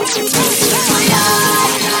 Hey.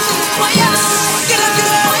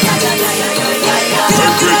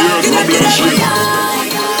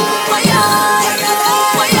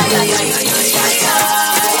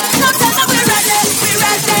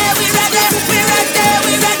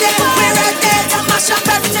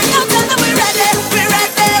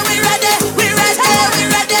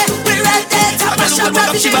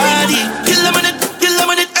 She body, kill them on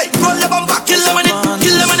it, ay, roll your bumper, kill them on it,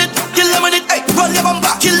 kill them on it, kill them on it, ay, roll your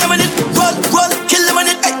bumper, kill them on it, roll, kill them on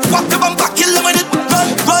it, ay, walk the bumper, kill them on it, roll,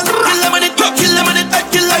 kill them on it, kill them on it, ay,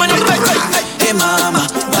 kill them on it, ay. Hey mama,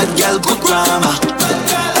 bad girl good drama,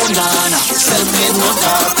 oh nana, self-made no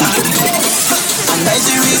daughter, and that's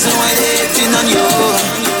the reason why they hating on you.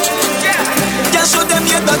 Just show them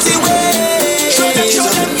your dirty ways,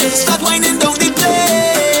 start whining down the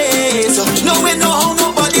place, no way no how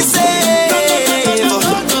nobody say.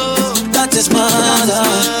 That is murder.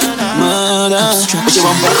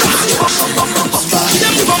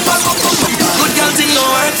 Good girl thing no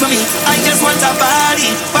work for me. I just want a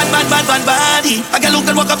body, bad body. I can look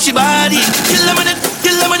and walk up she body. Kill them on it,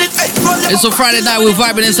 hey, roll it. It's a Friday night, we're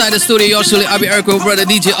vibing inside the studio. Yours truly, Abhi EarthQuake, brother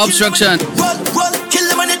DJ Obstruction.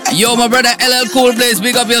 Yo, my brother LL Cool Blaze,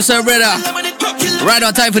 big up yourself, brother. Right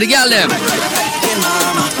on time for the girl them. Hey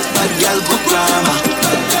mama, bad girl good grammar.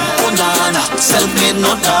 Oh nana, self-made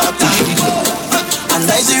no daughter. And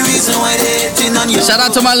that's the reason why they hating on you. Shout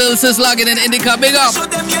out to my little sis logging in Indica, big up. Show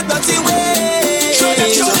them your dirty ways.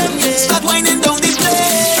 Start whining down the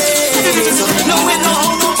place. No way no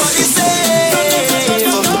how nobody say.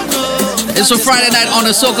 It's a Friday night on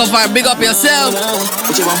the Soca Vibe, big up yourself.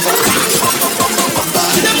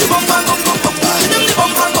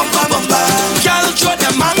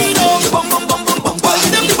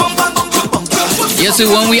 You see,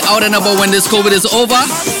 when we out and about, when this COVID is over,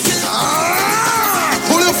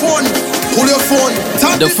 pull your phone.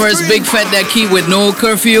 The first big fat that key with no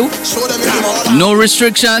curfew, no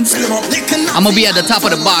restrictions, I'm gonna be at the top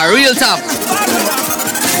of the bar, real top.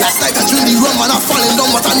 Last night I drink the rum and I falling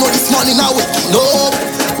down, but I know this morning I waking up.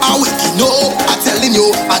 I'm telling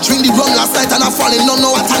you, I drink the rum last night and I falling down.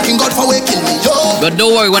 Now I'm thanking God for waking me up. But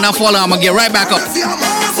don't worry, when I fall, I'm gonna get right back up.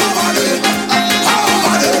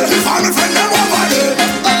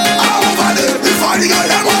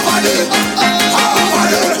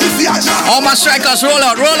 All my strikers, roll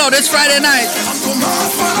out, it's Friday night.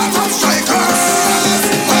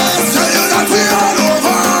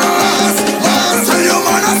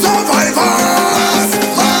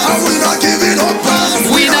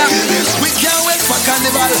 We can't wait for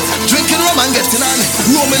carnival. Drinking rum and getting on,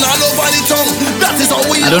 roaming all over the town. That is how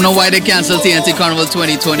we. I don't know why they canceled TNT Carnival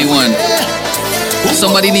 2021.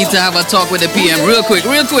 Somebody needs to have a talk with the PM real quick.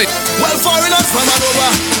 Well, foreigners from all over,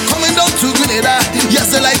 coming down to Grenada.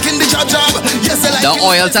 Yes, they like in the job. Yes, they like the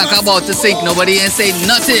oil tank about to sink. Nobody ain't say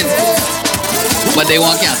nothing. But they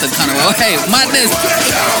won't cancel Carnival. Hey, madness. They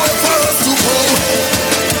can't wait for us to come.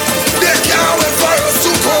 They can't wait for us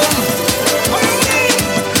to come.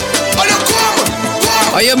 Oh, you come.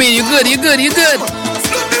 Oh, you mean you good? Bring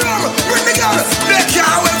the girls. They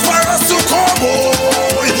can't wait for us to come,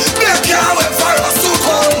 boy. They can't wait for us to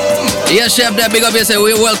come. Yes, chef, that big up yourself.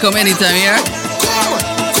 We're welcome anytime here. Come.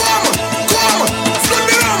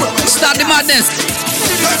 Stop the madness.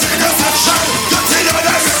 Get in your section. Get in your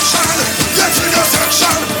direction. Get in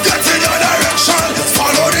your direction.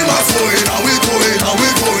 Follow the mass going, and we going.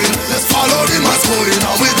 Let's follow the mass going,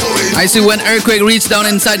 and we going. I see when EarthQuake reached down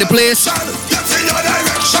inside the place. Get in your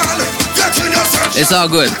direction. Get in your section. It's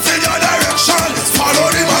all good. Get in your direction.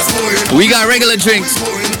 Follow the mass going. We got regular drinks.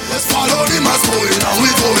 Let's follow the mass going, and we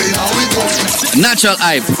going. Natural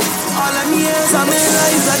hype.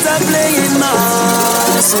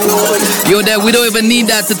 Yo, there, we don't even need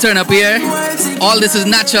that to turn up here. All this is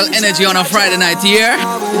natural energy on a Friday night here.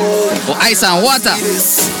 Oh, ice and water.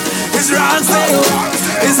 It's Ransdale,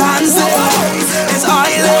 it's Hansdale, it's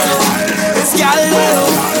Oil, it's Galileo,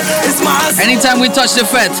 it's Mars. Anytime we touch the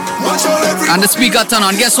fet and the speaker turn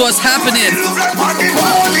on, guess what's happening?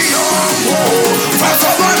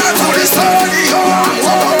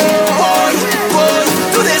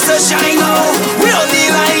 Today's a shine now, we on the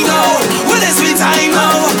line now, with this we time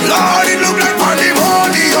now. Lord, it look like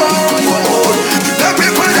pandemonium.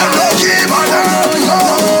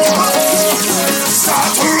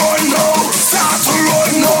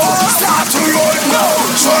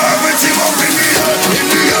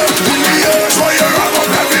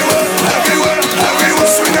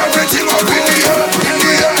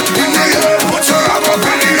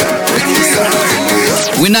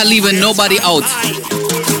 not leaving nobody out.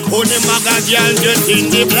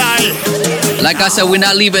 Like I said, we're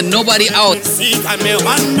not leaving nobody out.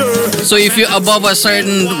 So if you're above a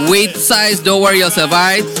certain weight size, don't worry yourself,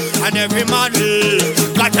 alright?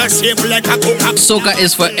 Soca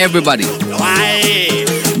is for everybody.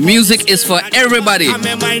 Music is for everybody.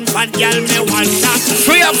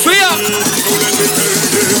 Free up, free up.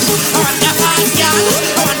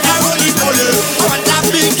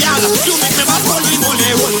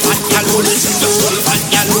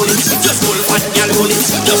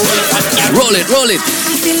 Roll it, roll it.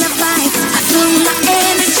 I feel a vibe, I feel my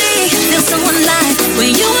energy. Feel so alive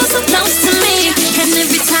when you are so close to me. And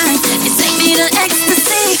every time you take me to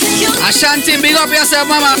ecstasy. Ashanti, big up yourself,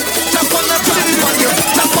 mama. Just wanna jump on you,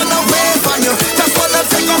 just wanna wave on you, just wanna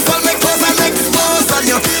take off all my clothes and expose on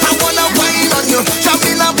you. I wanna wine on you, jump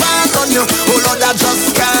in a band on you. Oh Lord, I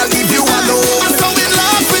just can't leave you alone. I'm so in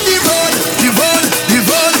love with the road, the road, the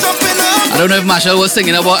road, jumping up. I don't know if Marshall was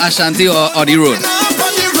singing about Ashanti or the road.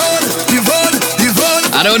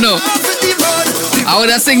 I don't know. I would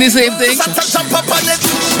have sing the same thing.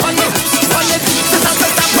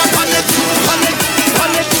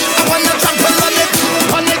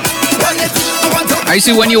 I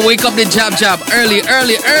see when you wake up the jab early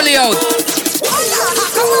out.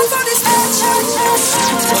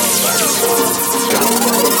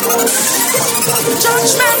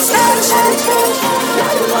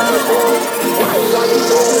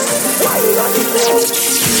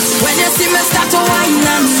 When you see me start to whine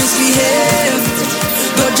and misbehave,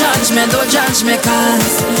 don't judge me,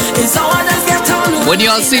 cause it's all others get on. When you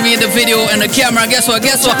all see me in the video and the camera, guess what?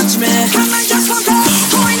 Judge me. Come and just walk up,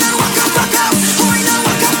 whine and walk up, walk up, whine and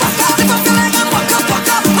walk up, walk up. If I feel like I'm walk up, walk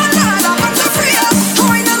up, my lord, I want to free up.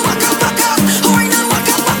 Whine and walk up, walk up, whine and walk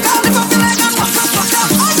up, walk up. If I feel like I'm walk up, walk up,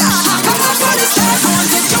 my lord, I come up for the stage. I want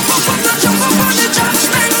to jump up on the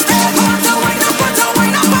judgment stage. I want to whine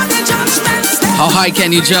up on the judgment stage. How high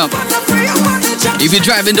can you jump? If you're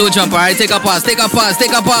driving, don't jump, alright? Take a pause, take a pause,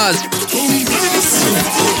 take a pause.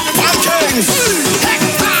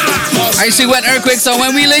 I see when EarthQuake, so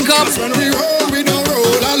when we link up. When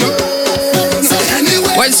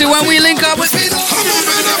we link up.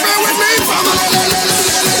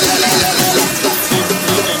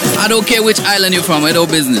 I don't care which island you're from, it's no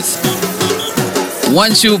business.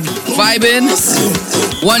 Once you vibing,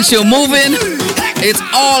 once you're moving, it's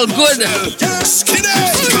all good.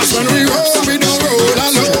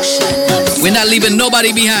 We're not leaving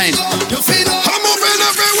nobody behind.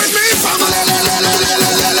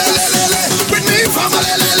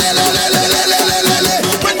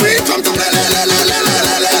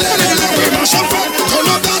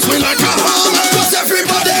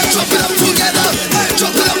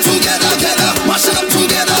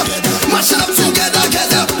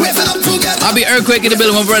 I'll be EarthQuake in the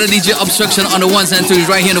building, my brother DJ Obstruction on the ones and twos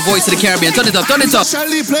right here in the Voice of the Caribbean. Turn it up, turn it up.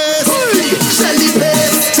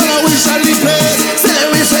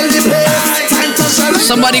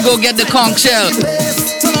 Somebody go get the conch shell.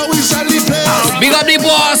 Big up the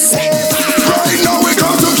boss.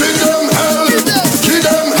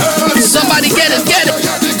 Somebody get it, get it.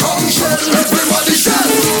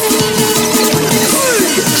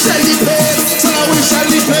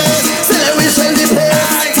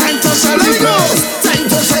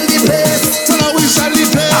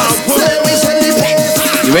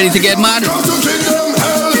 You ready to get mad?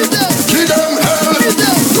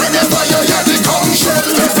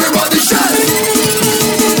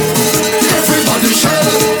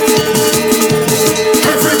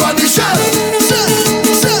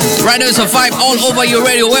 Right now it's a vibe all over your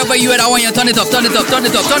radio. Wherever you at, I want you to turn it up, turn it up, turn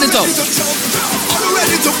it up, turn it up.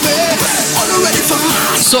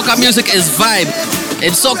 Soca music is vibe.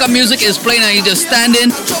 If soca music is playing and you just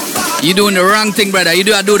standing, you doing the wrong thing, brother. You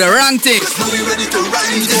do the wrong thing.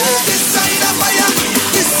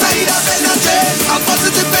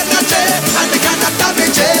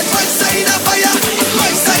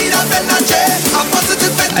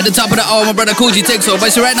 At the top of the hour, my brother Koji takes over.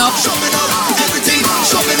 But see right now.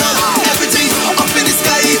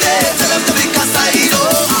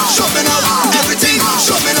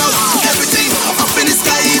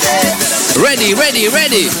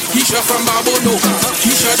 Ready.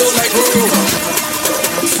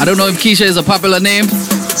 I don't know if Keisha is a popular name.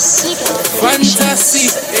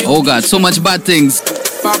 Oh God, so much bad things.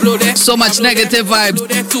 So much negative vibes.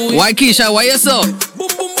 Why Keisha? Why you so?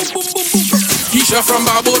 Keisha from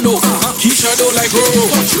Babono. Keisha don't like Roro.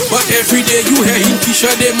 But every day you hear him, Keisha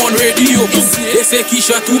them on radio. They say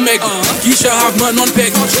Keisha too meg. Keisha have man on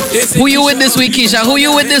peg. Who you with this week, Keisha? Who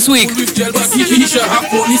you with this week? Keisha have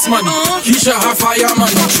policeman. Keisha have fireman.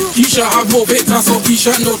 Keisha have more veterans, so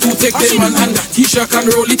Keisha know to take them man. And Keisha can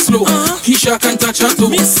roll it slow. Keisha can touch it too.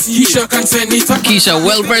 Keisha can send it up. Keisha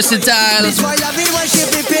well versatile.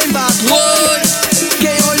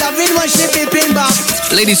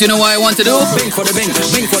 Ladies, you know what I want to do?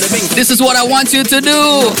 This is what I want you to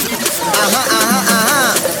do.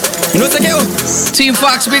 Team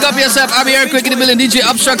Fox, big up yourself. Abhi, EarthQuake in the building. DJ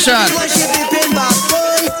Obstruction.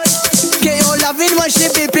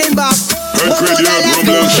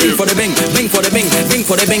 Bing for the bing, bing for the bing, bing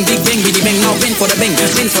for the bing, big bing, biddy bing, now bing for the bing,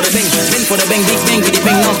 bing for the bing, bing for the bing, big bing, biddy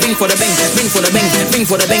bing, now bing for the bing, bing for the bing, bing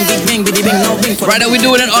for the bing, big bing, biddy bing, now bing for the bing. Right now we're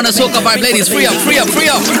doing it on a soca vibe, ladies. Free up, free up, free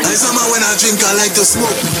up. When I drink, I like to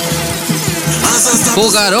smoke. Oh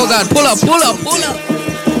God, pull up, pull up, pull up.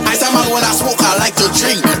 When I smoke, I like to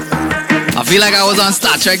drink. I feel like I was on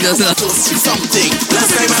Star Trek just now. Something.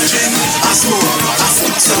 Last time I drink, I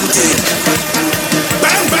smoke something.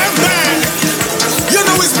 Bang, bang, bang. You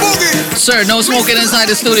know it's boogie. Sir, no smoking inside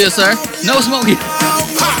the studio, sir. No smoking.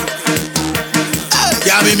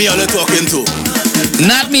 Yeah, me all the talking to.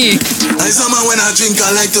 Not me. When I drink,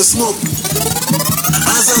 I like to smoke.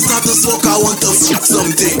 As I start to smoke, I want to fuck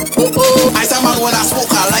something. When I smoke,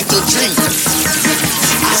 I like to drink.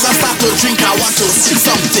 As I start to drink, I want to see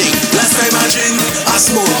something. Last time I drink, I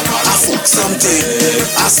smoke, I fuck something.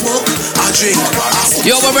 I smoke, I drink, I fuck.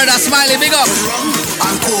 Yo, my brother Smiley, big up.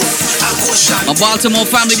 My Baltimore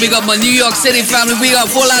family, big up. My New York City family, big up.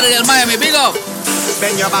 Fort Lauderdale, Miami, big up.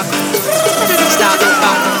 Bend your back, start look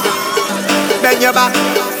back. Bend your back,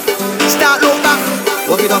 start look back.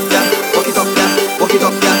 Walk it up, yeah, walk it up, yeah, walk it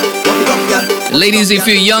up, yeah, walk it up, yeah. Ladies, if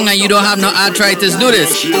you're young and you don't have no arthritis, do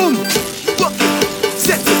this.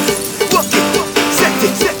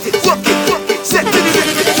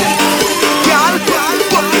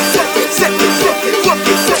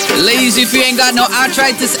 Ladies, if you ain't got no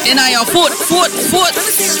arthritis in your foot.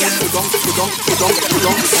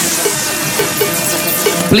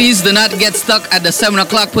 Please do not get stuck at the 7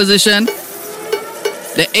 o'clock position,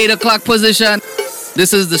 the 8 o'clock position.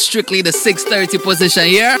 This is strictly the 6:30 position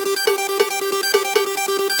here.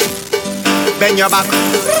 Bend your back,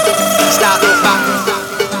 start look back.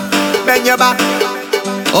 Bend your back.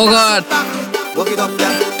 Oh God. Walk it up,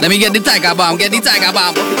 yeah. Let me get the tiger bomb. Get the tiger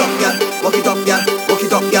bomb. Walk it up, yeah. Walk it up, yeah. Walk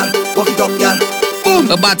it up, yeah. Walk it up, yeah. Boom.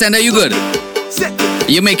 But bartender, you good?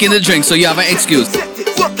 You're making the drink, so you have an excuse.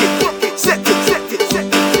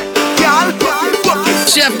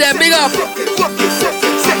 Chef, there, big up.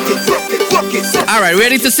 All right,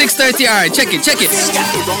 ready to 6:30. All right, check it, check it.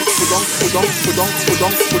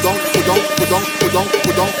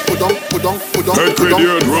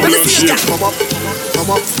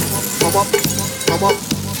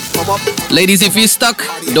 Ladies, if you're stuck,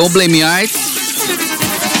 don't blame me, all right?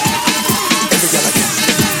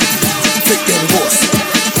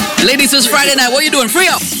 Ladies, it's Friday night. What are you doing? Free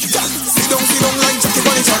up.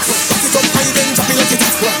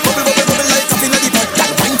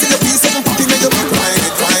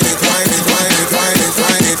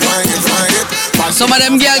 Some of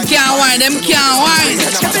them girls can't whine, them can't whine.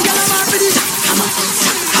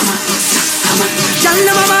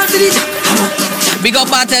 Big up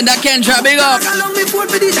bartender Kendra, big up.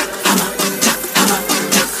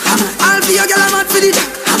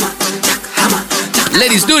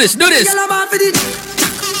 Ladies, do this, do this.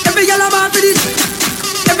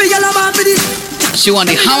 She want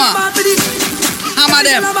the hammer. Hammer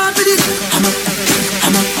them.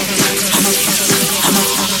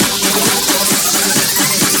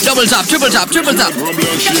 Double tap, triple tap, triple tap.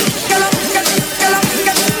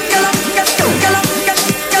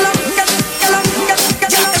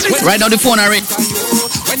 Right now the phone are ring.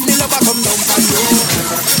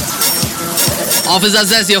 Officer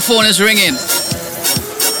says your phone is ringing.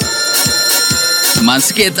 Man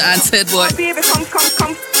skate and said boy. Baby, come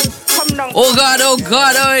down. Oh God,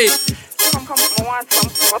 oi. Come, I want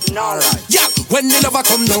some now. Yeah, when the lover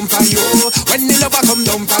come down for you, when the lover come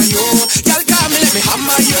down for you, y'all call me, let me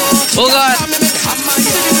hammer you. Oh God. Call me, let me hammer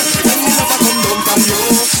you. When the lover come down for you,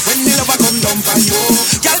 when the lover come down for you,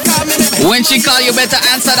 y'all call me, let me. When she call, you better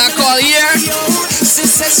answer that call here. She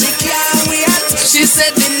said she can't wait. She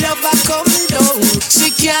said the lover come down.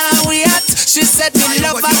 She can't wait. She said the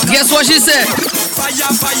lover. Guess what she said? Fire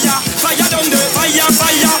down there, fire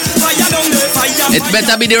down there, fire. It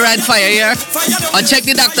better be the right fire here. Or check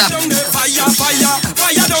the doctor. Fire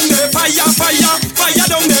down there, fire down there, fire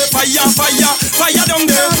down there, fire down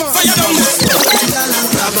there.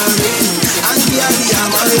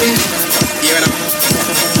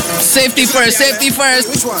 Safety first, safety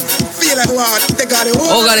first. Which one? Feel like what? They got it.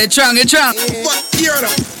 Oh God, it's strong, it's strong. But here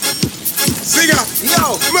now. Singer.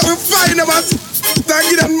 Yo. We find them as.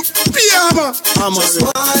 Thank you them. Piama. Just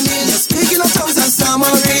warning. You're speaking of tongues and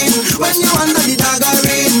stammering. When you under the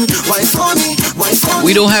daggering. Why for me? Why for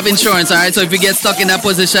me? We don't have insurance, alright? So if you get stuck in that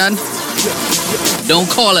position,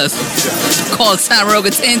 don't call us. Call Sam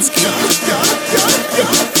Rogatinsky.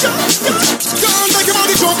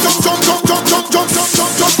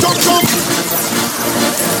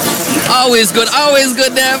 Always good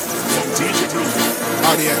there.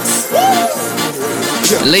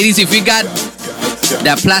 Ladies, if you got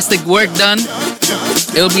that plastic work done,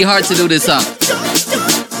 it'll be hard to do this song.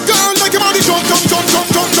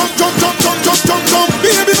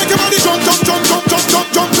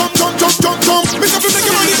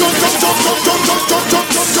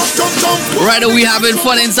 Right now we having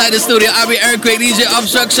fun inside the studio. Abhi, EarthQuake, DJ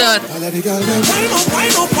Obstruction.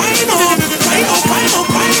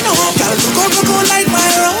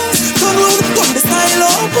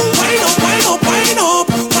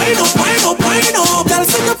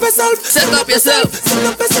 Set up yourself.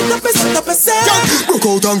 Broke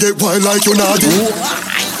out and get wild like you naughty.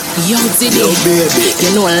 Yo, Diddy, yo, baby.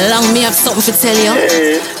 You know, long me have something to tell you.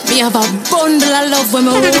 Me have a bundle of love when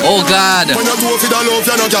me roll. Oh God. Tip on your toe for the love,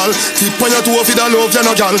 you no gal. Tip on your toe for the love, you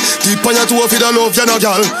no gal. Tip on your toe for the love, you no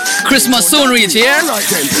gal. Christmas soon reach, yeah? Alright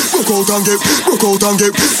then. Broke out and get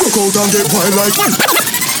wild like.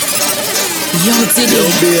 Yo, Diddy, yo,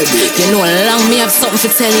 baby. You know, long me have something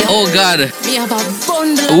to tell you. Oh God. Me have a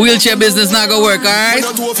bundle. Wheelchair business not gonna work, alright?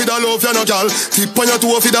 Tip on your toe for the love, you no gal. Tip on your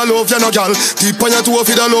toe for the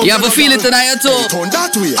love. You have a feeling tonight too. Turn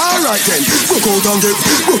that way. Alright then. Broke out and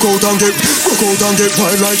get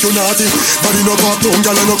wild like you naughty. Body no pop, don't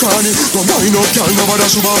gal no carny. Don't wind up, gal,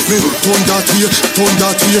 nobody should off me. Turn that way.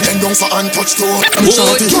 Bend down for and touch toe.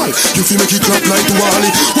 Shorty, gal, you feel make it clap like the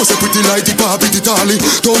Wally. What's a pretty like the Barbie, the Dolly.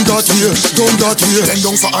 Turn that way. Bend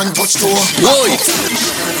down for and touch toe. Whoa.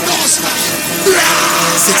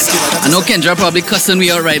 I know Kendra probably cussing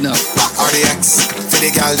me out right now. RDX, for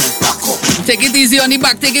the gal. Take it easy on the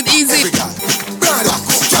back, take it easy.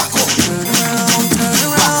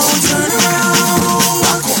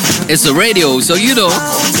 It's a radio, so you know.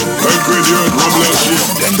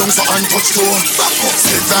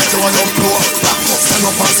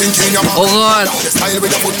 Oh God.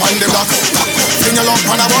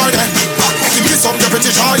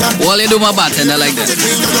 Well, you do my bartender like that.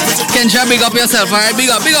 Kendra, big up yourself, alright? Big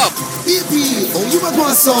up.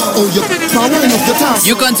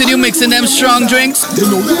 You continue mixing them strong drinks,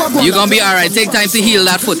 you're gonna be alright. Take time to heal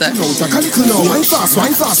that foot, eh? Wine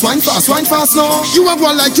fast now. You are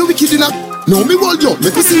one like you wicked enough. No, me hold you.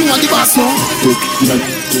 Make me see you on the bass now.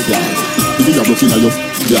 If you have nothing on your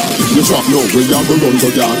you drop low, when you have a run go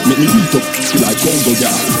down. Make me beat up like Congo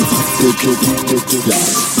down.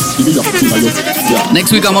 Next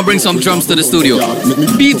week I'm gonna bring some drums to the studio.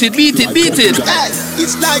 Beat it. Hey,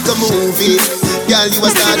 it's like a movie. Girl, you a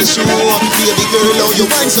star to show up. Baby girl, oh, you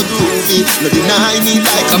wine so groovy. No deny me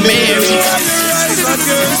like a Mary.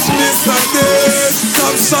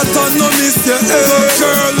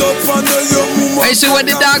 I see what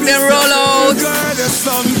the dog then roll out.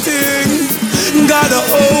 Got a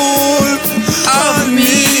hold of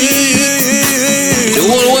me. The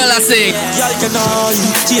whole world I sing.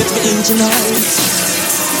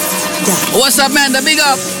 What's up, man? The big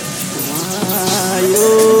up.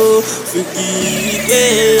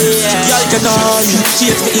 Y'all can all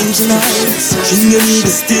chase me engine lights. She need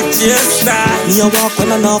the stick just that. Me a walk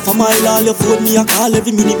on and off a mile. All your phone me a call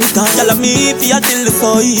every minute me can. Y'all me feel till the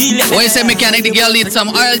soil. What you say, mechanic? The girl needs some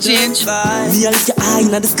oil change. Me a look your eye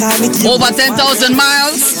in the sky. Over 10,000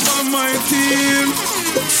 miles. On my team,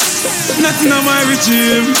 nothing on my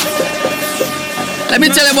regime. Let me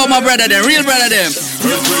tell you about my brother them, real brother them.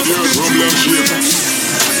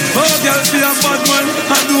 Oh, girl, feel a bad man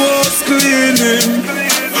and do house cleaning.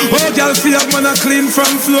 Oh, girl, feel a man a clean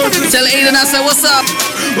from floor to tell Aiden I say, what's up?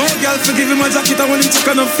 Oh, girl, forgive him a jacket and when him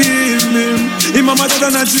check and I feel him. Him a mother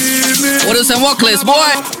than a dreaming. What is some walkless,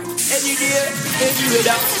 boy? Any day, any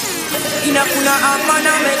weather. In a kuna a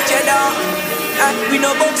man a make cheddar. And we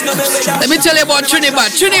no box, no weather. Let me tell you about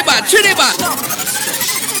Trinidad.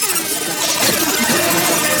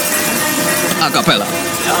 Acapella.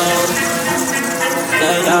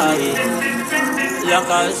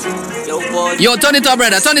 Yo, turn it up,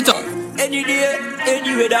 brother, turn it up. Any day,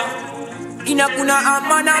 any weather. In a kuna a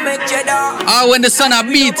man a make cheddar. When the sun a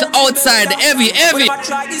beat, outside, heavy.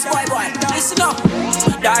 Try this boy. Listen up.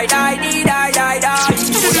 Die.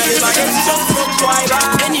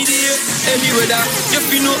 Any day, any weather. You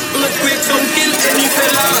feel no earthquake, some kill any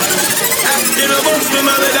fella. You know about me,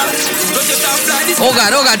 my brother. Don't you stop like this. Oh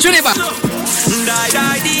God, tune it back. Die.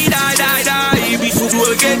 Be so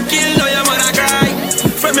will get killed, now your man a cry.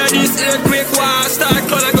 From your this earthquake war start,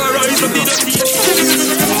 gonna go rise up the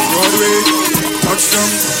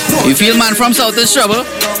You feel man from South is trouble?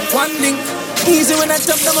 one thing. Easy when I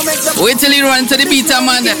jump, I'ma make them. Wait till you run to the beta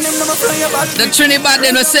man there. The Trinidad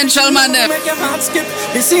then, the Central man there. Make your heart skip.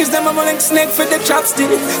 It seems them I'm like snake for the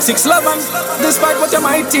chopstick. 6 love and despite what you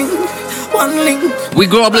might think. One link. We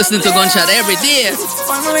grow up listening to gunshot every day.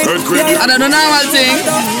 I don't know normal thing.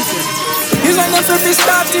 It's like them if they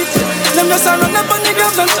started. Them just a run up on the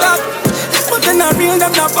gloves and stop. But then I real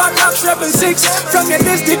them not back up 7-6. From your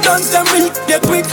days the guns them will get quick.